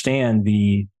deeply understand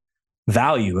the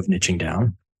value of niching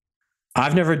down.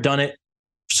 I've never done it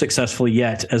successfully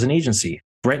yet as an agency.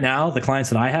 Right now, the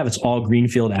clients that I have, it's all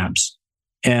greenfield apps.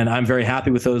 And I'm very happy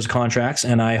with those contracts.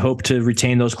 And I hope to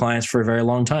retain those clients for a very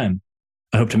long time.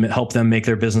 I hope to help them make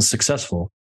their business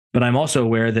successful. But I'm also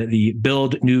aware that the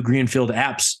build new greenfield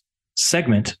apps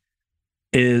segment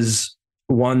is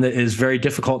one that is very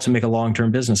difficult to make a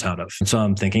long-term business out of. And so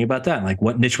I'm thinking about that.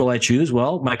 What niche will I choose?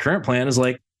 Well, my current plan is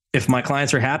if my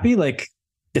clients are happy,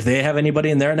 if they have anybody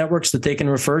in their networks that they can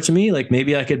refer to me,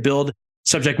 maybe I could build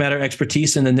subject matter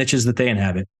expertise in the niches that they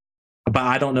inhabit. But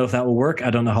I don't know if that will work. I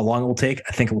don't know how long it will take.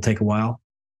 I think it will take a while.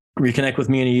 Reconnect with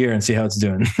me in a year and see how it's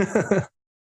doing.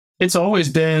 It's always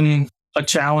been a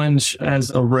challenge as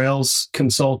a Rails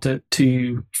consultant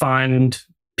to find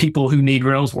people who need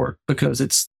Rails work because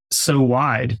it's so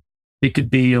wide. It could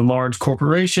be a large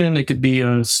corporation. It could be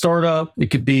a startup. It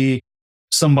could be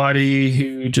somebody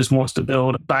who just wants to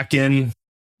build a back-end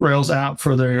Rails app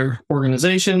for their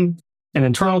organization, an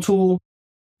internal tool.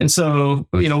 And so,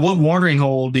 what watering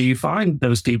hole do you find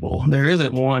those people? There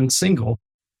isn't one single.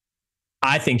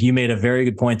 I think you made a very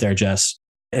good point there, Jess.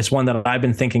 It's one that I've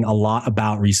been thinking a lot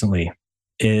about recently.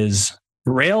 Is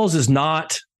Rails is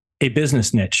not a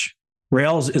business niche.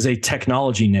 Rails is a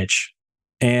technology niche.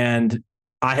 And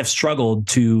I have struggled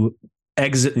to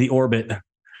exit the orbit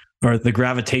or the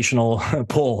gravitational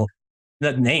pull.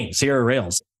 That name, Sierra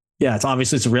Rails. Yeah,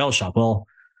 it's a Rails shop. Well,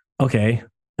 okay.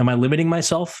 Am I limiting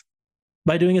myself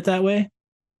by doing it that way?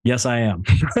 Yes, I am.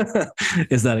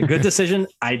 Is that a good decision?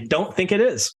 I don't think it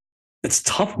is. It's a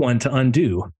tough one to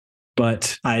undo,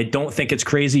 but I don't think it's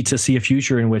crazy to see a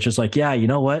future in which it's yeah, you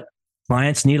know what?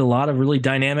 Clients need a lot of really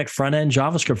dynamic front-end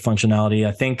JavaScript functionality,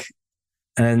 I think.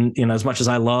 And, as much as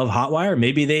I love Hotwire,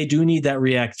 maybe they do need that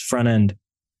React front-end.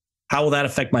 How will that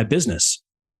affect my business?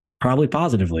 Probably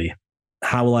positively.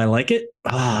 How will I like it?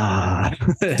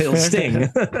 It'll sting.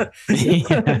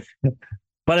 Yeah.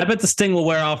 But I bet the sting will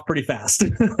wear off pretty fast.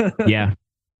 Yeah.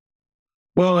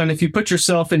 Well, and if you put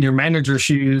yourself in your manager's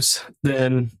shoes,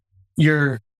 then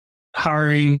you're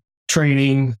hiring,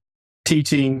 training,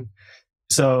 teaching.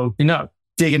 So you're not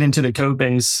digging into the code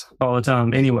base all the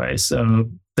time anyway. So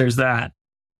there's that.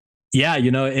 Yeah.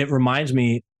 It reminds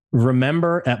me,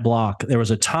 remember at Block, there was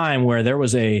a time where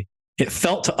it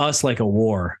felt to us like a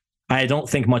war. I don't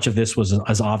think much of this was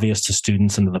as obvious to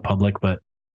students and to the public, but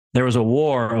there was a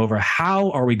war over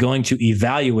how are we going to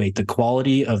evaluate the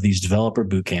quality of these developer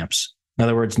boot camps. In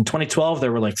other words, in 2012,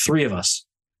 there were 3 of us.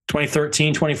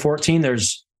 2013, 2014,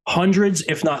 there's hundreds,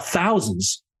 if not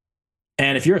thousands.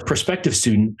 And if you're a prospective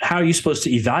student, how are you supposed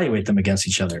to evaluate them against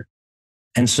each other?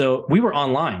 And so we were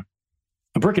online,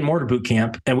 a brick and mortar boot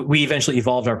camp, and we eventually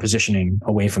evolved our positioning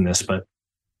away from this, but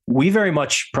we very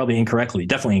much, definitely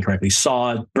incorrectly,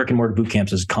 saw brick and mortar boot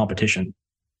camps as competition.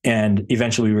 And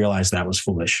eventually we realized that was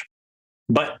foolish.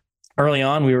 But early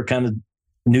on, we were kind of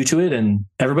new to it and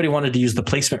everybody wanted to use the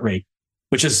placement rate,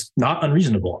 which is not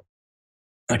unreasonable.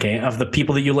 Okay. Of the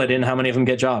people that you let in, how many of them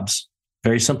get jobs?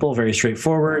 Very simple, very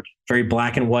straightforward, very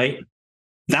black and white.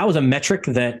 That was a metric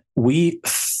that we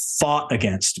fought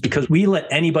against because we let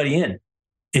anybody in.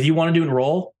 If you wanted to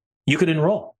enroll, you could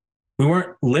enroll. We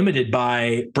weren't limited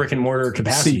by brick and mortar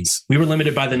capacity. We were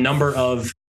limited by the number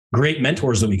of great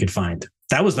mentors that we could find.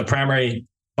 That was the primary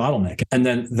bottleneck. And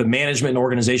then the management and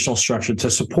organizational structure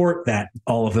to support that,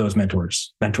 all of those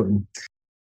mentors.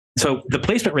 So the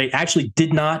placement rate actually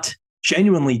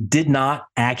genuinely did not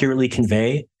accurately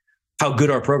convey how good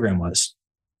our program was.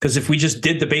 Because if we just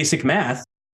did the basic math,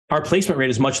 our placement rate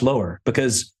is much lower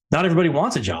because not everybody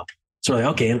wants a job. So we're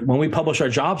like, okay, when we publish our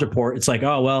jobs report, it's like,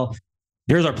 oh, well,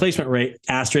 here's our placement rate,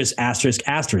 asterisk, asterisk,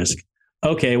 asterisk.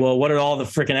 Okay, well, what are all the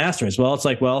freaking asterisks? Well, it's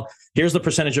like, well, here's the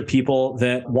percentage of people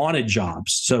that wanted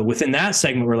jobs. So within that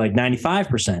segment, we're like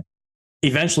 95%.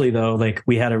 Eventually, though, like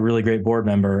we had a really great board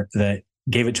member that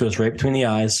gave it to us right between the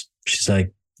eyes. She's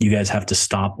like, you guys have to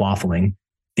stop waffling.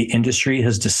 The industry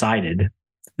has decided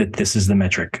that this is the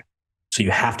metric. So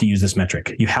you have to use this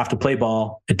metric. You have to play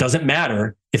ball. It doesn't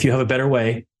matter if you have a better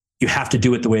way. You have to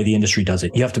do it the way the industry does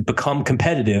it. You have to become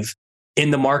competitive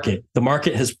in the market. The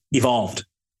market has evolved.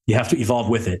 You have to evolve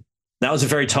with it. That was a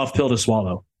very tough pill to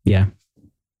swallow. Yeah.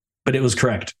 But it was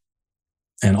correct.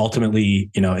 And ultimately,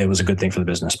 it was a good thing for the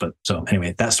business. But so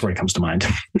anyway, that story comes to mind.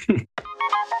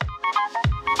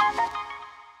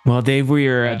 Well, Dave, we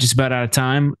are just about out of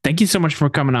time. Thank you so much for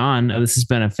coming on. This has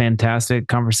been a fantastic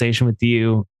conversation with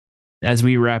you. As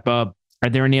we wrap up, are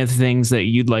there any other things that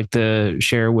you'd like to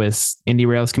share with Indie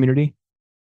Rails community?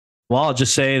 Well, I'll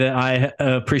just say that I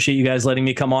appreciate you guys letting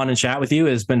me come on and chat with you.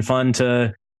 It's been fun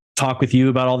to talk with you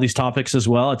about all these topics as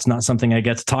well. It's not something I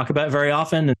get to talk about very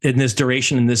often in this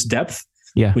duration, in this depth,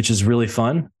 which is really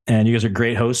fun. And you guys are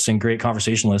great hosts and great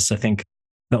conversationalists. I think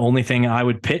the only thing I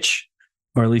would pitch,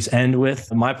 or at least end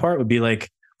with my part, would be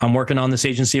like, I'm working on this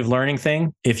agency of learning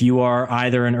thing. If you are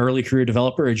either an early career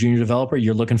developer or a junior developer,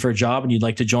 you're looking for a job and you'd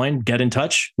like to join, get in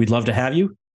touch. We'd love to have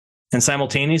you. And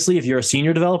simultaneously, if you're a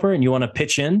senior developer and you want to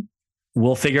pitch in,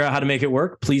 we'll figure out how to make it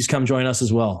work. Please come join us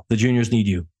as well. The juniors need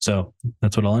you. So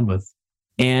that's what I'll end with.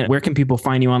 And where can people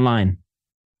find you online?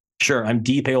 Sure. I'm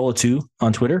dpaola2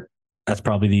 on Twitter. That's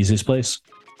probably the easiest place.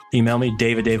 Email me,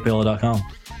 dave@davepaola.com.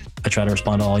 I try to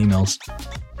respond to all emails.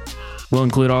 We'll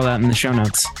include all that in the show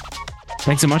notes.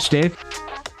 Thanks so much, Dave.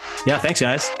 Yeah, thanks,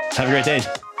 guys. Have a great day.